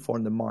waiting for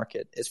in the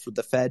market is for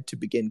the Fed to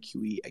begin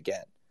QE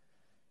again.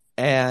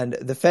 And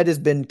the Fed has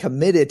been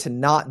committed to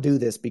not do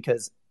this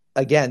because,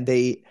 again,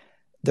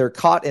 they're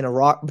caught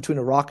between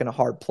a rock and a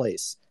hard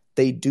place.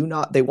 They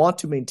want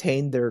to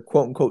maintain their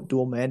quote unquote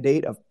dual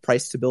mandate of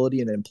price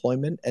stability and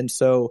employment. And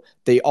so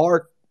they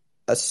are,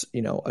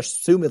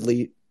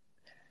 assumedly,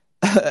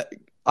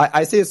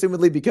 I say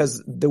assumedly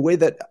because the way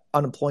that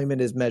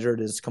unemployment is measured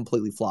is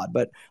completely flawed,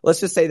 but let's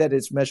just say that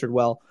it's measured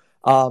well.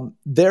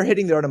 They're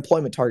hitting their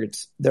unemployment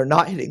targets. They're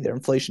not hitting their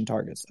inflation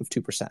targets of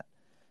 2%.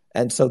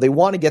 And so they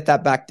want to get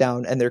that back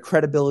down, and their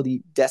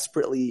credibility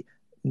desperately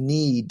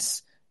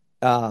needs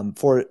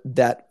for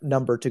that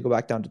number to go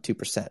back down to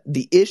 2%.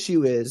 The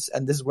issue is,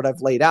 and this is what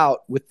I've laid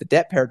out with the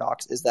debt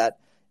paradox, is that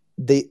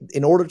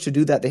in order to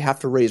do that, they have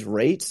to raise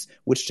rates,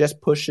 which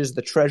just pushes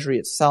the Treasury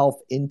itself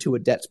into a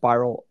debt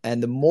spiral.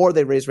 And the more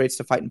they raise rates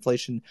to fight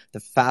inflation, the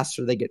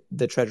faster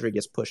the Treasury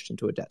gets pushed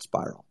into a debt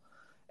spiral.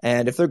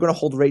 And if they're going to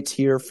hold rates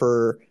here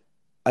for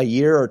a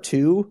year or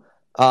two,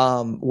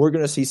 we're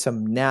going to see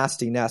some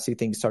nasty, nasty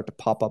things start to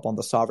pop up on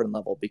the sovereign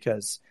level,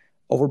 because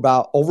over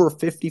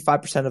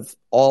 55% of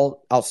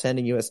all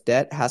outstanding U.S.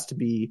 debt has to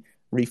be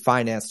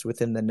refinanced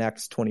within the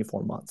next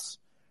 24 months.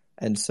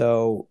 And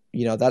so,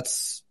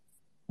 that's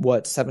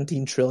what,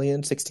 17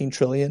 trillion, 16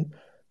 trillion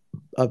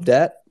of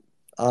debt.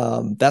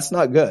 That's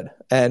not good.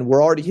 And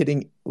we're already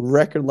hitting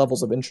record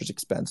levels of interest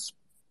expense.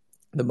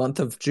 The month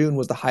of June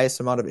was the highest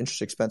amount of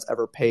interest expense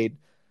ever paid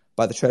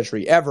by the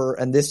Treasury ever.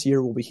 And this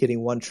year we'll be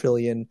hitting 1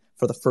 trillion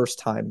for the first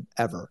time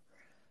ever.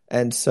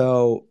 And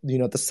so,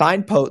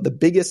 the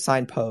biggest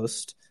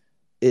signpost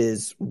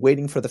is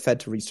waiting for the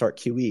Fed to restart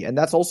QE. And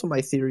that's also my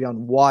theory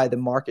on why the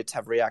markets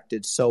have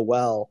reacted so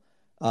well,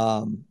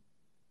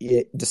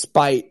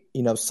 despite,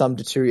 some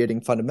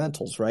deteriorating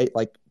fundamentals, right?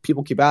 Like,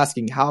 people keep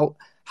asking,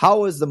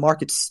 how is the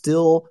market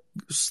still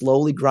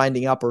slowly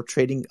grinding up or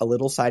trading a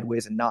little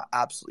sideways and not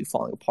absolutely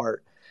falling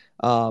apart?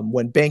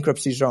 When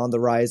bankruptcies are on the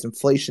rise,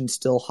 inflation's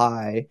still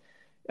high,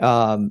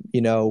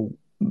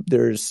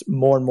 there's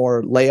more and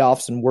more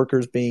layoffs and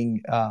workers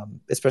being,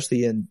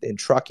 especially in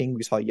trucking.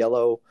 We saw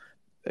Yellow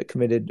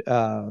committed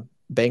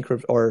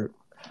bankrupt or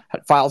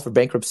had filed for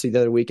bankruptcy the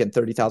other week, and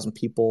 30,000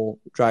 people,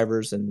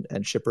 drivers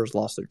and shippers,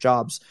 lost their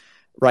jobs,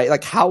 right?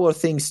 Like, how are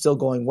things still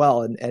going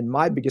well? And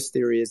my biggest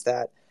theory is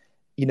that,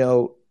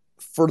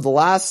 for the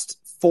last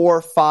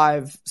 4,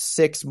 5,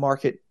 6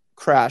 market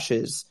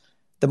crashes,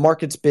 the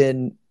market's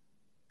been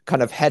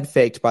kind of head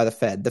faked by the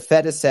Fed. The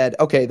Fed has said,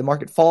 okay, the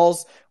market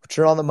falls, we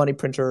turn on the money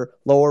printer,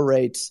 lower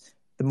rates,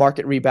 the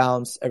market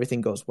rebounds,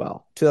 everything goes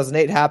well.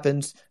 2008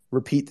 happens,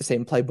 repeat the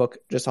same playbook,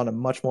 just on a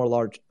much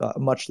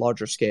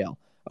larger scale.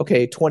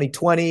 Okay,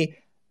 2020,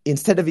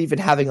 instead of even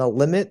having a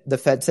limit, the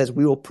Fed says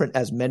we will print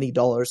as many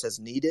dollars as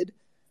needed.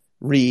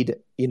 Read,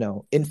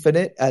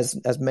 infinite,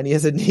 as many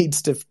as it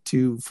needs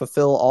to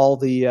fulfill all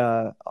the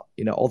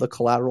all the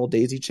collateral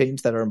daisy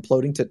chains that are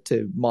imploding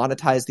to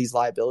monetize these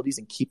liabilities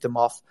and keep them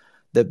off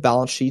the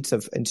balance sheets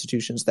of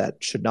institutions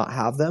that should not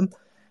have them.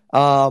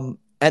 And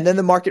then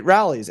the market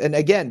rallies. And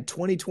again,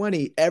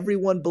 2020,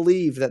 everyone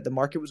believed that the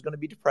market was going to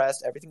be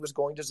depressed, everything was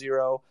going to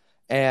zero,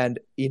 and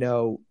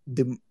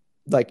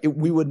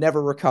we would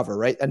never recover,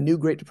 right? A new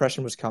Great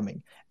Depression was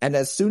coming. And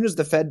as soon as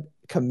the Fed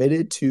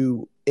committed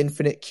to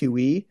infinite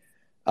QE,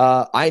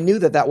 I knew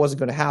that wasn't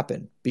going to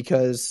happen,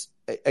 because,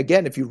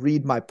 again, if you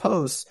read my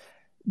posts,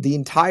 the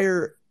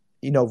entire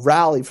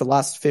rally for the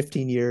last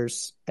 15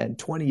 years and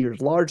 20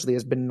 years largely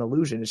has been an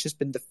illusion. It's just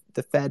been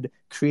the Fed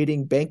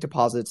creating bank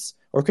deposits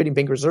or creating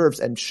bank reserves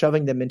and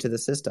shoving them into the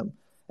system.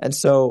 And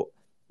so,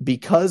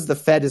 because the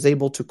Fed is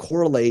able to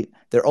correlate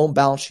their own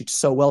balance sheet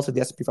so well to the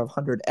S&P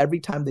 500,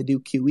 every time they do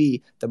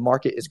QE, the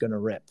market is going to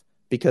rip,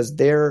 because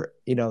the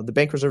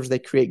bank reserves they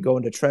create go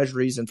into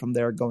treasuries, and from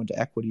there go into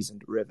equities and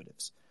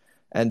derivatives.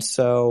 And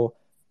so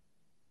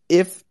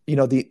if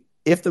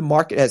the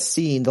market has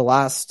seen the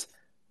last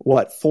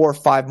 4 or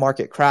 5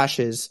 market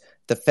crashes,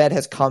 the Fed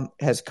has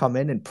come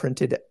in and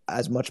printed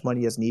as much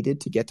money as needed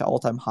to get to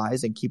all-time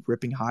highs and keep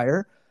ripping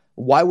higher,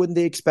 why wouldn't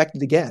they expect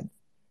it again?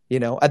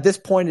 At this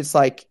point, it's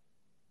like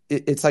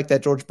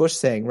that George Bush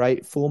saying,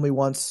 right? Fool me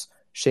once,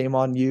 shame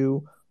on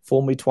you.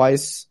 Fool me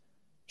twice,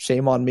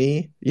 shame on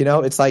me.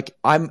 It's like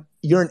I'm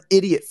you're an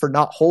idiot for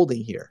not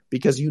holding here,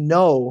 because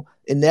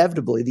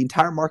inevitably the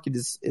entire market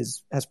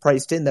has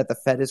priced in that the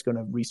Fed is going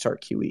to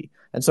restart QE.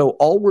 And so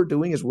all we're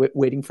doing is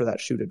waiting for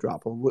that shoe to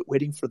drop. We're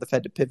waiting for the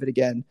Fed to pivot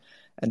again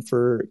and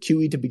for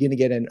QE to begin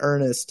again in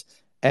earnest,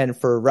 and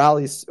for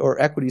rallies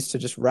or equities to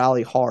just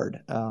rally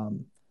hard.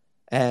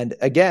 And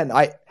again,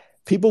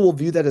 people will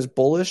view that as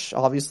bullish,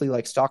 obviously,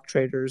 like stock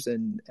traders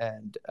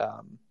and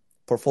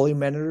portfolio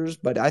managers.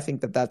 But I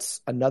think that that's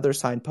another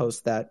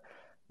signpost that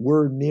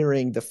we're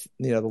nearing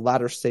the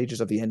latter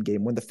stages of the end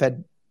game, when the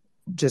Fed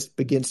just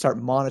begins start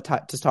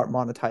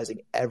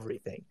monetizing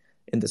everything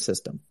in the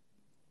system.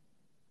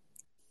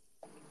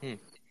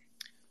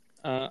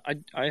 I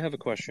have a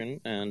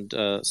question, and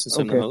since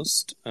I'm the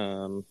host,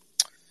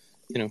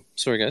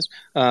 sorry guys,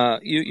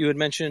 you had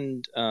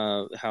mentioned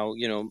how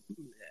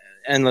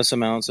endless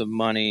amounts of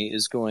money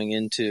is going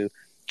into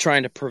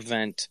trying to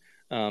prevent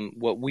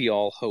what we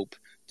all hope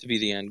to be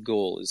the end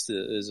goal, is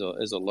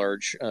a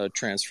large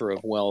transfer of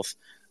wealth.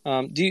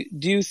 Do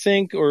you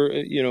think, or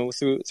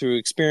through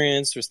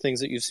experience or things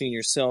that you've seen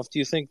yourself, do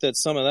you think that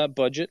some of that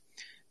budget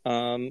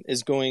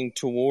is going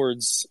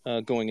towards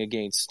going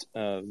against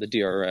the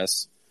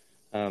DRS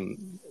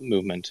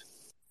movement?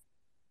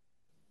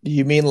 Do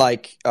you mean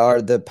like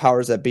are the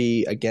powers that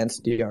be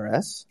against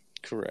DRS?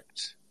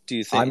 Correct. Do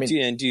you think?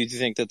 Do you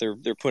think that they're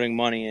putting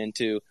money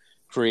into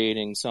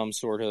creating some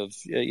sort of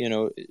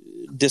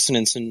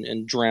dissonance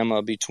and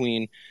drama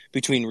between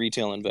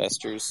retail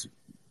investors?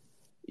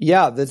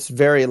 Yeah, that's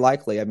very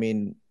likely. I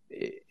mean,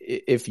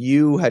 if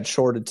you had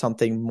shorted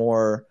something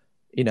more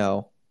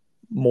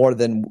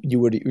than you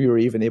were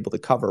even able to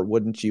cover,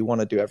 wouldn't you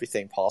want to do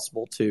everything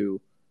possible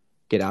to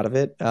get out of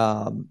it?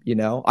 I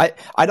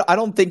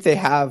don't think they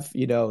have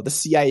the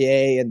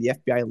CIA and the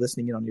FBI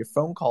listening in on your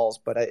phone calls,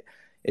 but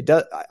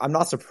I'm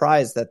not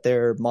surprised that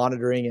they're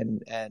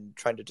monitoring and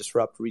trying to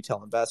disrupt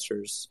retail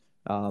investors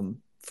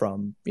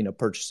from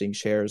purchasing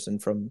shares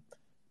and from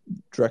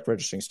direct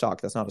registering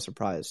stock. That's not a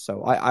surprise.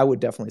 So I would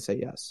definitely say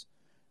yes.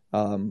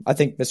 I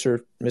think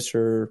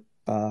Mr.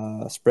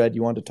 Spread,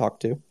 you wanted to talk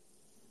too?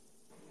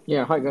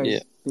 Yeah. Hi guys. Yeah.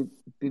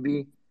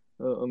 BB,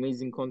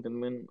 amazing content,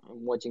 man.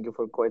 I'm watching you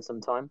for quite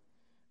some time.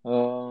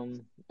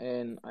 And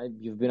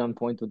you've been on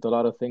point with a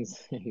lot of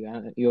things.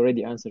 You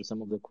already answered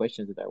some of the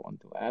questions that I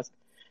want to ask.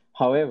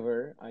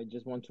 However, I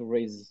just want to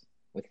raise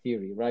a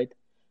theory, right?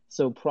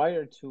 So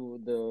prior to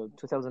the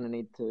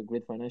 2008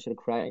 great financial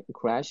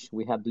crash,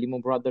 we had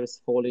Lehman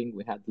Brothers falling,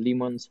 we had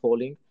Lehman's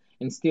falling,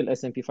 and still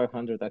S&P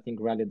 500, I think,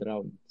 rallied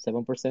around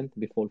 7%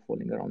 before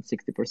falling around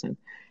 60%.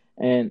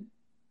 And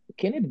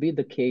can it be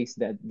the case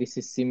that this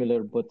is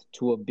similar, but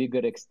to a bigger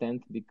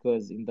extent,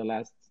 because in the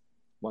last,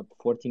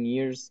 14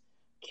 years,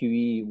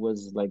 QE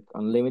was like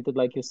unlimited,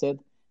 like you said,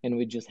 and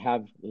we just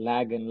have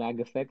lag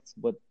effects.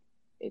 But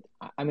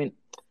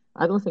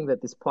I don't think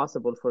that it's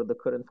possible for the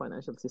current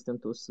financial system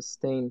to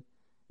sustain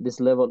this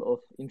level of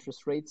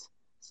interest rates.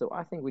 So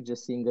I think we're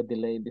just seeing a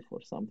delay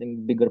before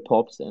something bigger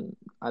pops, and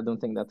I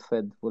don't think that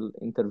Fed will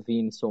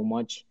intervene so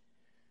much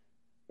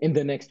in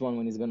the next one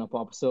when it's going to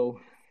pop. So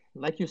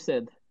like you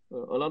said,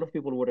 a lot of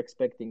people were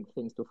expecting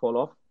things to fall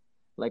off.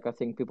 Like I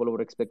think people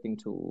were expecting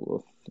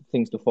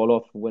things to fall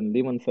off when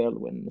Lehman fell,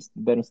 when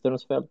Bear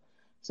Stearns fell.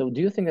 So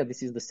do you think that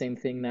this is the same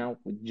thing now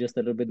with just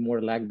a little bit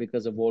more lag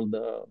because of all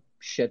the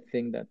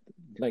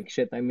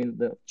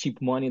the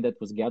cheap money that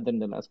was gathered in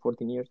the last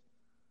 14 years?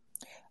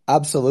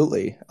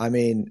 Absolutely. I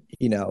mean,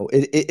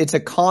 it's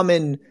a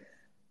common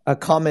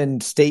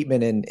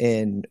statement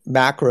in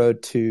macro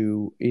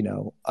to,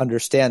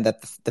 understand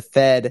that the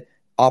Fed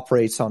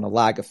operates on a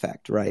lag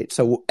effect, right?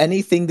 So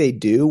anything they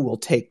do will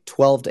take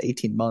 12 to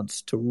 18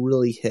 months to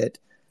really hit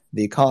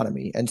the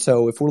economy. And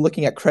so if we're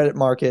looking at credit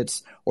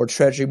markets or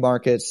treasury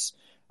markets,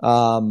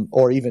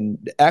 or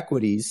even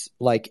equities,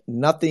 like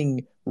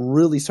nothing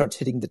really starts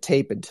hitting the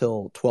tape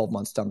until 12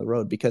 months down the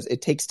road, because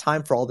it takes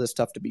time for all this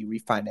stuff to be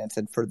refinanced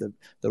and for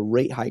the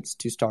rate hikes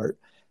to start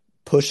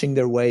pushing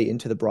their way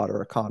into the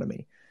broader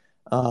economy.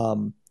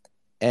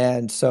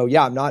 And so,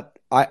 yeah,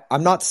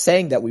 I'm not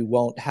saying that we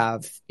won't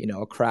have,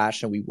 a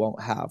crash and we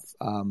won't have,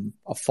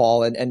 a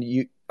fall.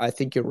 And I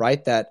think you're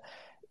right that,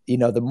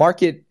 the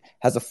market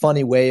has a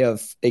funny way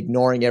of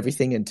ignoring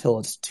everything until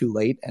it's too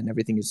late and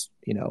everything is,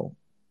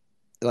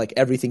 like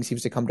everything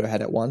seems to come to a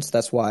head at once.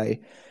 That's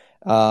why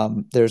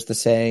there's the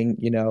saying,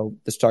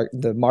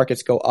 the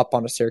markets go up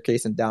on a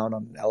staircase and down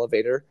on an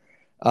elevator.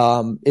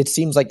 It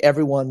seems like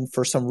everyone,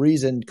 for some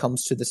reason,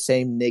 comes to the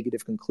same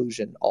negative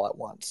conclusion all at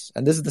once.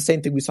 And this is the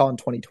same thing we saw in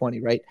 2020,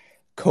 right?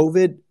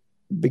 COVID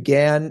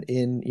began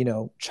in,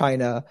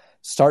 China,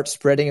 starts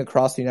spreading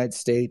across the United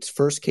States.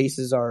 First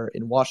cases are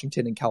in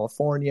Washington and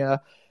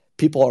California.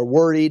 People are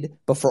worried,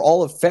 but for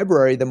all of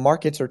February, the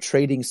markets are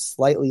trading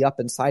slightly up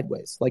and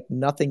sideways, like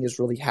nothing is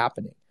really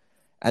happening.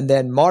 And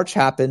then March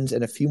happens,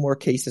 and a few more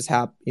cases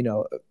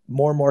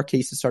more and more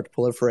cases start to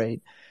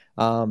proliferate.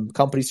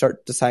 Companies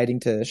start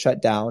deciding to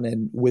shut down,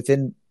 and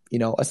within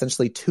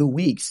essentially 2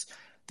 weeks,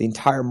 the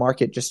entire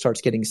market just starts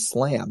getting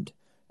slammed.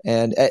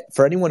 And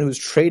for anyone who's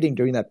trading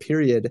during that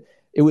period,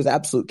 it was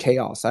absolute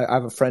chaos. I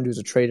have a friend who's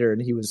a trader,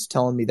 and he was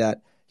telling me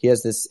that he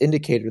has this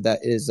indicator that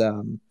is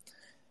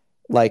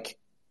like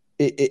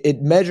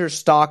it measures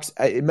stocks.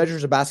 It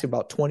measures a basket of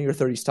about 20 or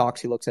 30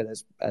 stocks he looks at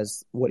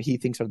as what he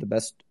thinks are the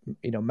best,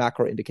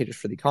 macro indicators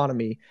for the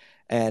economy,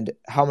 and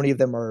how many of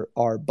them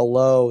are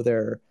below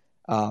their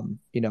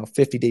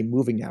 50-day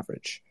moving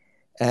average.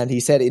 And he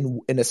said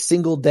in a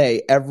single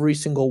day, every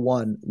single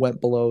one went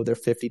below their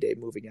 50-day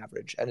moving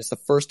average. And it's the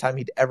first time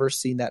he'd ever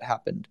seen that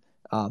happen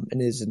in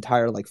his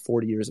entire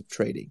 40 years of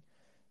trading.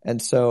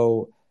 And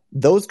so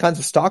those kinds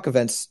of stock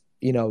events,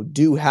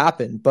 do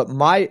happen. But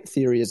my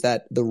theory is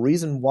that the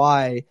reason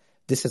why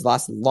this has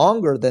lasted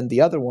longer than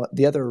the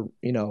other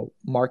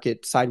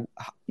market side,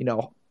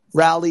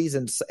 rallies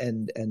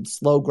and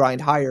slow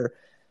grind higher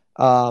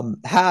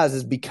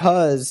is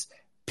because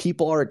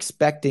people are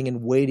expecting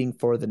and waiting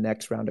for the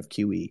next round of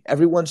QE.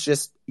 Everyone's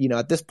just,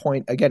 at this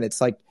point, again,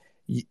 it's like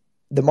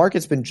the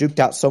market's been juked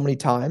out so many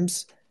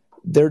times.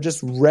 They're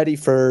just ready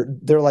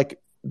they're like,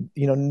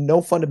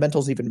 no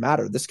fundamentals even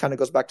matter. This kind of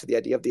goes back to the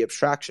idea of the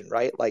abstraction,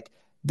 right? Like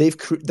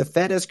the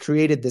Fed has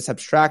created this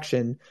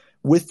abstraction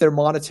with their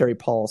monetary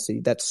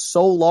policy that's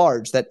so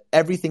large that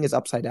everything is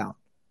upside down,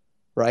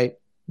 right?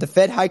 The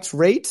Fed hikes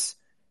rates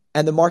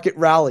and the market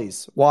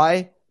rallies.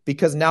 Why?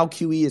 Because now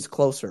QE is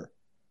closer,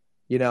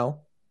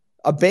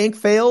 A bank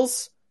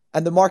fails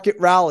and the market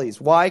rallies.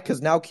 Why?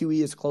 Because now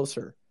QE is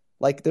closer.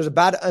 Like there's a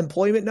bad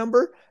employment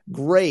number.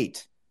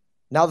 Great.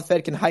 Now the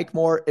Fed can hike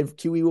more. If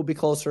QE will be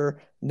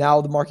closer, now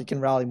the market can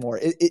rally more.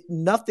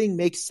 Nothing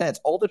makes sense.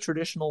 All the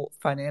traditional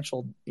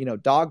financial,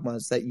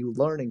 dogmas that you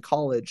learn in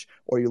college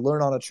or you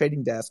learn on a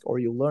trading desk or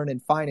you learn in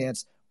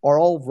finance are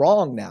all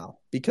wrong now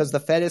because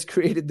the Fed has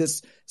created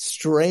this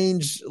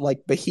strange,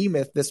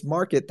 behemoth, this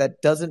market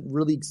that doesn't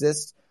really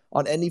exist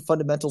on any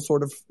fundamental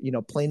sort of,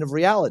 plane of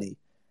reality.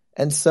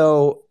 And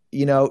so,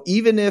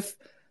 even if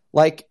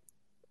I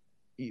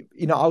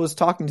was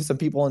talking to some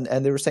people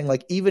and they were saying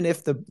even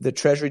if the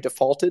Treasury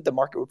defaulted, the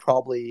market would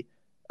probably,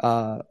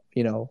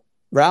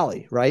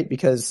 rally, right?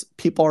 Because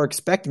people are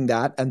expecting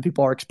that and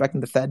people are expecting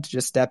the Fed to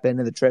just step in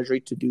and the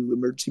Treasury to do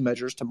emergency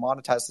measures to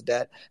monetize the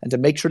debt and to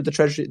make sure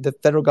the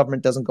federal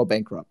government doesn't go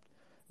bankrupt,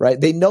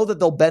 right? They know that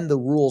they'll bend the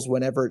rules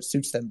whenever it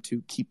suits them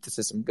to keep the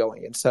system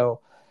going. And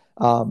so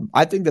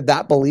I think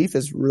that belief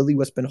is really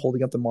what's been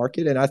holding up the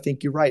market. And I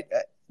think you're right.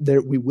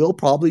 We will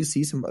probably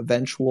see some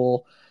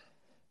eventual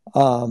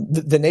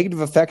the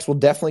negative effects will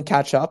definitely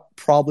catch up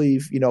probably,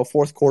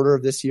 fourth quarter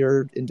of this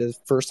year into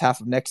first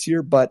half of next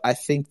year. But I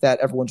think that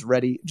everyone's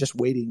ready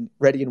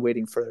and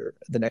waiting for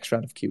the next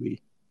round of QE.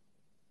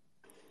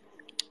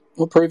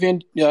 Well,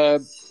 Peruvian, your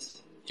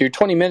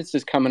 20 minutes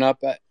is coming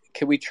up.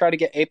 Can we try to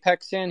get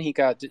Apex in? He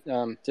got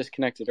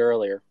disconnected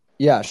earlier.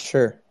 Yeah,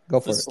 sure. Go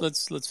for it.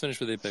 Let's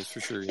finish with Apex for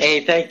sure. Yeah.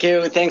 Hey, thank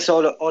you. Thanks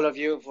all of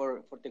you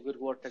for the good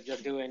work that you're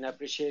doing. I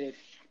appreciate it.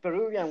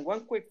 Peruvian,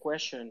 one quick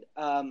question.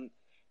 Are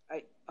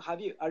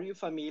you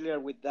familiar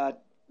with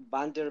that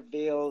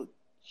Vanderbilt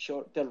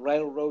the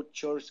railroad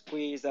short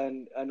squeeze,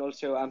 and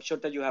also I'm sure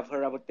that you have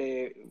heard about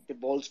the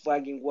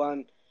Volkswagen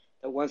one.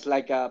 The one's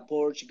like a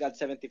Porsche got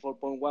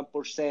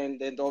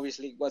 74.1%, and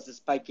obviously was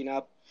spiking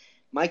up.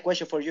 My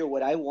question for you,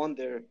 what I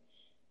wonder,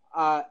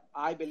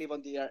 I believe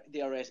on the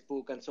DRS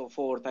book and so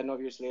forth, and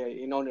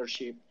obviously in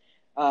ownership.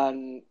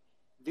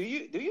 Do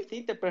you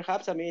think that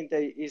perhaps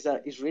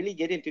is really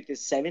getting to the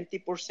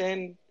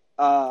 70%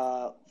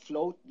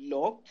 float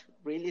locked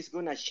really is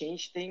going to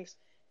change things?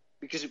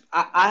 Because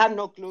I have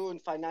no clue in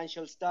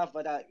financial stuff,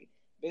 but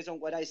based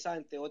on what I saw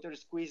in the other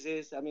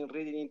squeezes,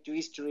 reading into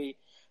history,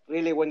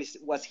 really when it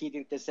was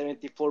hitting the 74%,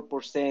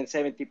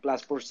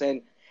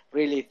 70+%,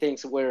 really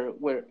things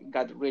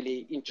got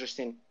really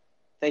interesting.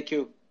 Thank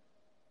you.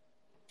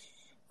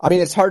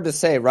 It's hard to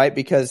say, right?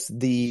 Because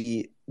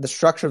the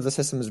structure of the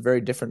system is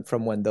very different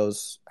from when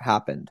those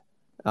happened.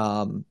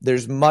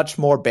 There's much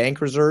more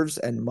bank reserves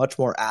and much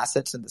more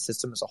assets in the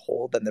system as a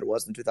whole than there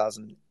was in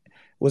 2000.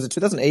 Was it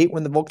 2008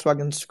 when the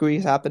Volkswagen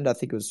squeeze happened? I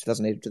think it was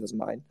 2008 or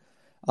 2009.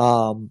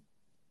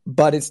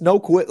 But it's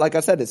like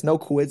I said, it's no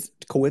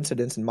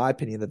coincidence, in my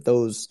opinion, that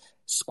those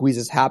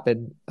squeezes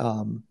happen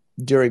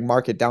during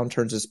market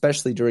downturns,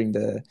 especially during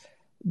the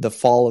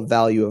fall of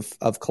value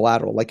of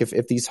collateral. Like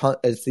if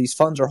these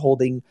funds are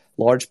holding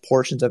large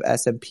portions of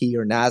S&P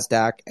or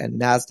NASDAQ,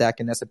 and NASDAQ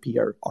and S&P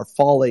are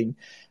falling,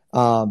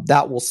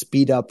 that will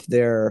speed up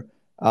their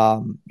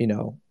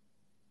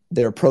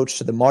approach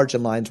to the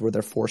margin lines where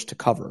they're forced to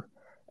cover.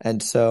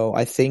 And so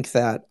I think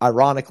that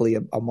ironically,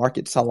 a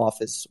market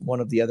sell-off is one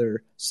of the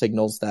other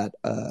signals that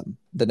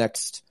the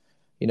next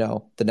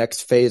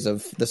phase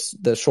of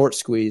the short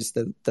squeeze,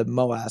 the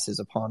MOAS, is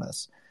upon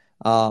us.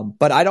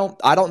 But I don't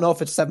know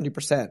if it's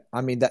 70%.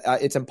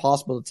 It's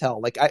impossible to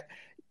tell.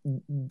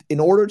 In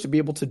order to be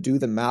able to do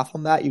the math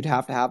on that, you'd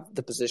have to have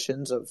the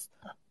positions of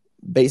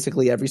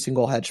basically every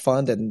single hedge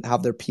fund and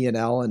have their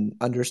P&L and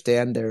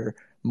understand their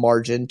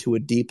margin to a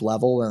deep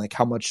level and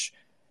how much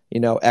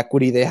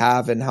equity they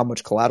have and how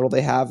much collateral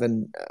they have,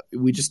 and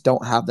we just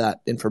don't have that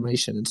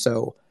information. And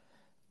so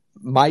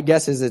my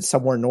guess is it's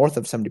somewhere north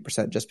of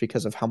 70% just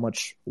because of how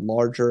much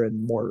larger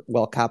and more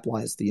well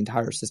capitalized the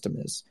entire system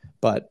is.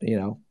 But,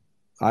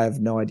 I have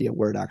no idea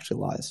where it actually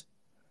lies.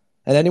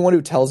 And anyone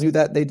who tells you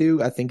that they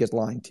do, I think is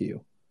lying to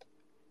you.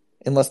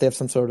 Unless they have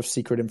some sort of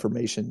secret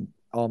information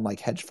on like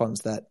hedge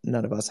funds that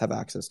none of us have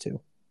access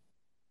to.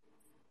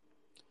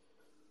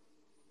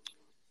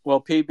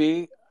 Well,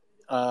 PB,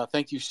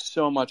 thank you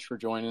so much for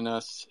joining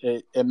us.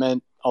 It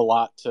meant a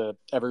lot to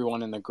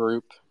everyone in the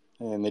group,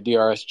 in the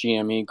DRS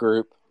GME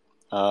group.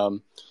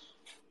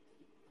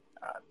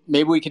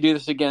 Maybe we could do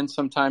this again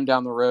sometime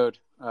down the road.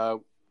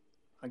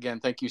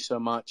 Again, thank you so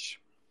much.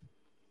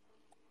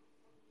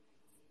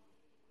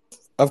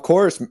 Of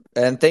course,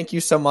 and thank you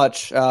so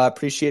much.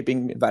 Appreciate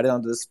being invited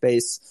onto this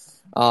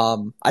space.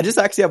 I just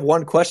actually have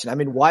one question. I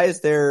mean, why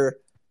is there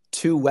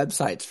two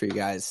websites for you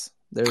guys?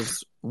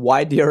 There's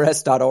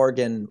ydrs.org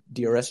and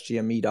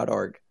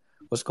drsgme.org.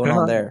 What's going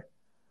on there?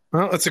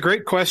 Well, that's a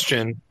great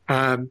question.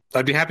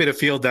 I'd be happy to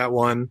field that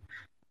one.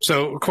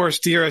 So, of course,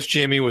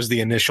 DRSGME was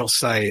the initial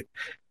site.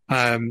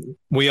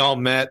 We all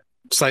met,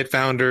 site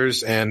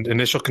founders and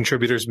initial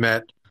contributors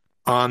met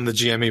on the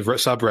GME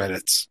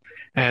subreddits.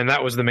 And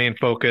that was the main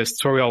focus.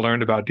 That's where we all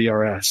learned about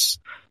DRS.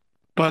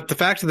 But the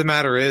fact of the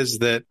matter is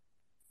that,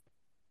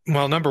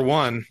 well, number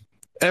one,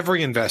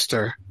 every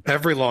investor,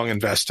 every long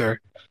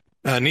investor,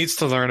 needs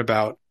to learn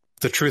about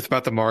the truth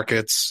about the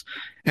markets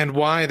and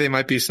why they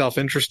might be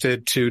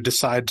self-interested to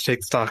decide to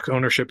take stock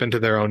ownership into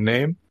their own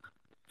name.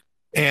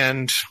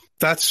 And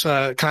that's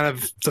kind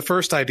of the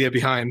first idea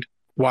behind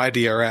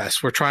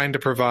YDRS. We're trying to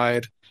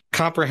provide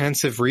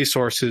comprehensive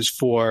resources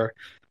for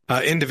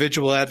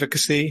individual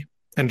advocacy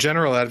and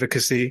general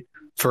advocacy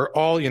for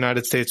all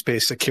United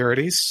States-based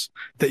securities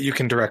that you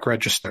can direct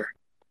register.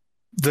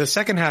 The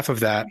second half of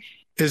that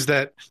is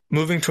that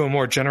moving to a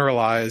more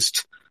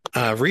generalized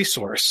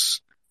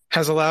resource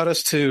has allowed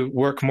us to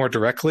work more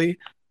directly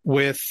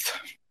with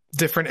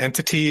different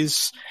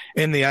entities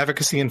in the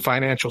advocacy and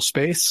financial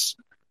space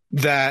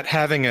that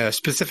having a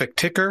specific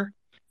ticker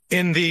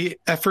in the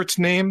effort's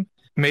name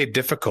made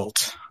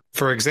difficult.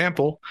 For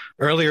example,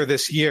 earlier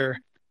this year,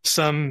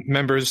 some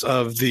members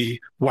of the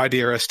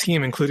YDRS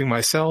team, including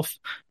myself,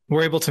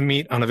 were able to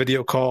meet on a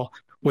video call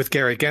with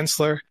Gary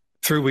Gensler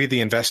through We the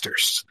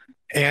Investors.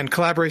 And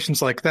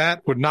collaborations like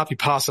that would not be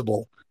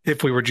possible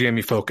if we were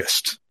GME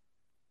focused.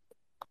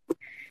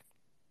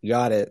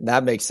 Got it.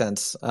 That makes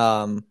sense.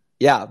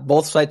 Yeah,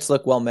 both sites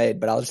look well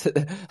made, but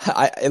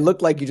it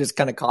looked like you just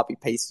kind of copy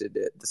pasted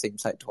it, the same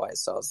site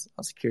twice. So I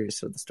was curious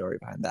for the story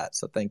behind that.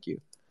 So thank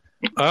you.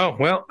 Oh,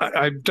 well,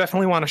 I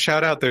definitely want to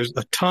shout out. There's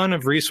a ton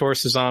of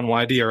resources on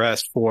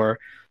YDRS for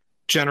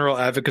general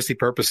advocacy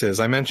purposes.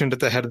 I mentioned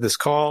at the head of this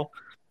call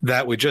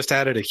that we just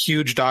added a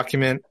huge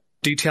document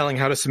detailing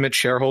how to submit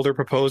shareholder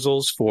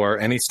proposals for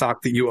any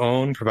stock that you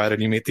own,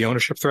 provided you meet the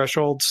ownership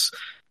thresholds.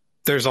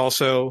 There's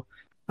also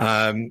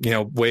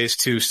ways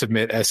to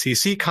submit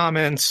SEC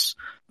comments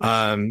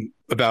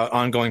about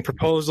ongoing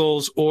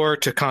proposals, or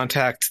to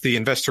contact the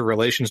investor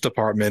relations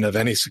department of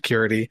any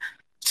security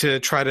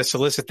to try to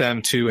solicit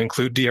them to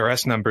include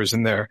DRS numbers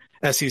in their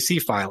SEC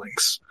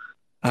filings.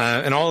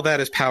 And all of that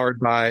is powered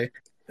by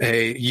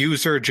a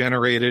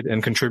user-generated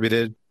and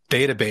contributed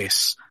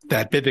database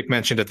that Bibik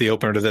mentioned at the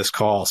opener to this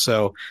call.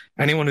 So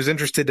anyone who's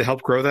interested to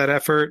help grow that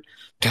effort,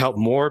 to help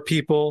more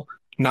people,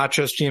 not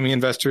just GME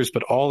investors,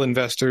 but all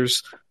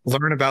investors,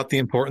 learn about the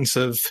importance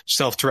of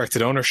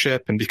self-directed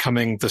ownership and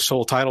becoming the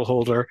sole title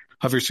holder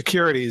of your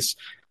securities,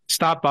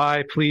 stop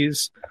by,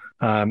 please.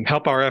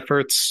 Help our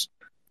efforts.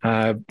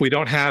 We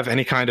don't have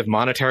any kind of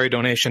monetary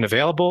donation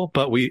available,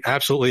 but we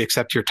absolutely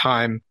accept your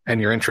time and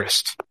your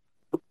interest.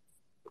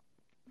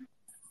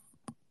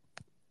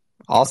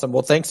 Awesome.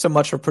 Well, thanks so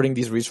much for putting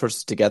these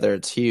resources together.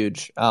 It's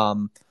huge.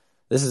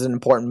 This is an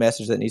important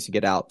message that needs to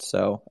get out.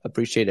 So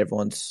appreciate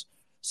everyone's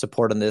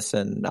support on this,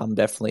 and I'm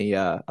definitely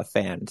a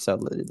fan. So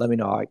let me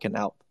know how I can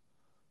help.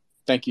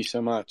 Thank you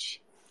so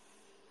much.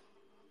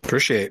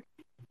 Appreciate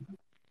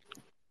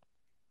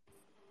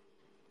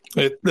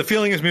it. The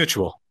feeling is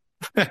mutual.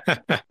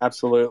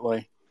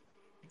 Absolutely.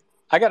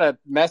 I got a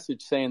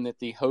message saying that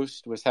the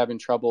host was having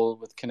trouble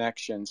with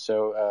connection,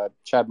 so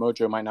Chad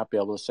Mojo might not be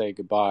able to say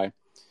goodbye.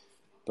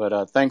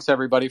 But thanks,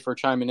 everybody, for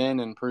chiming in.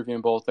 And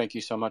Peruvian Bull, thank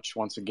you so much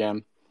once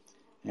again.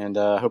 And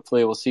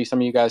hopefully we'll see some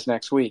of you guys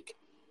next week.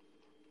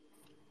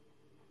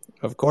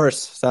 Of course.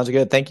 Sounds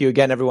good. Thank you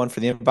again, everyone, for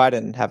the invite,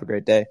 and have a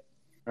great day.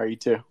 All right, you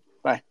too.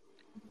 Bye.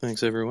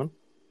 Thanks, everyone.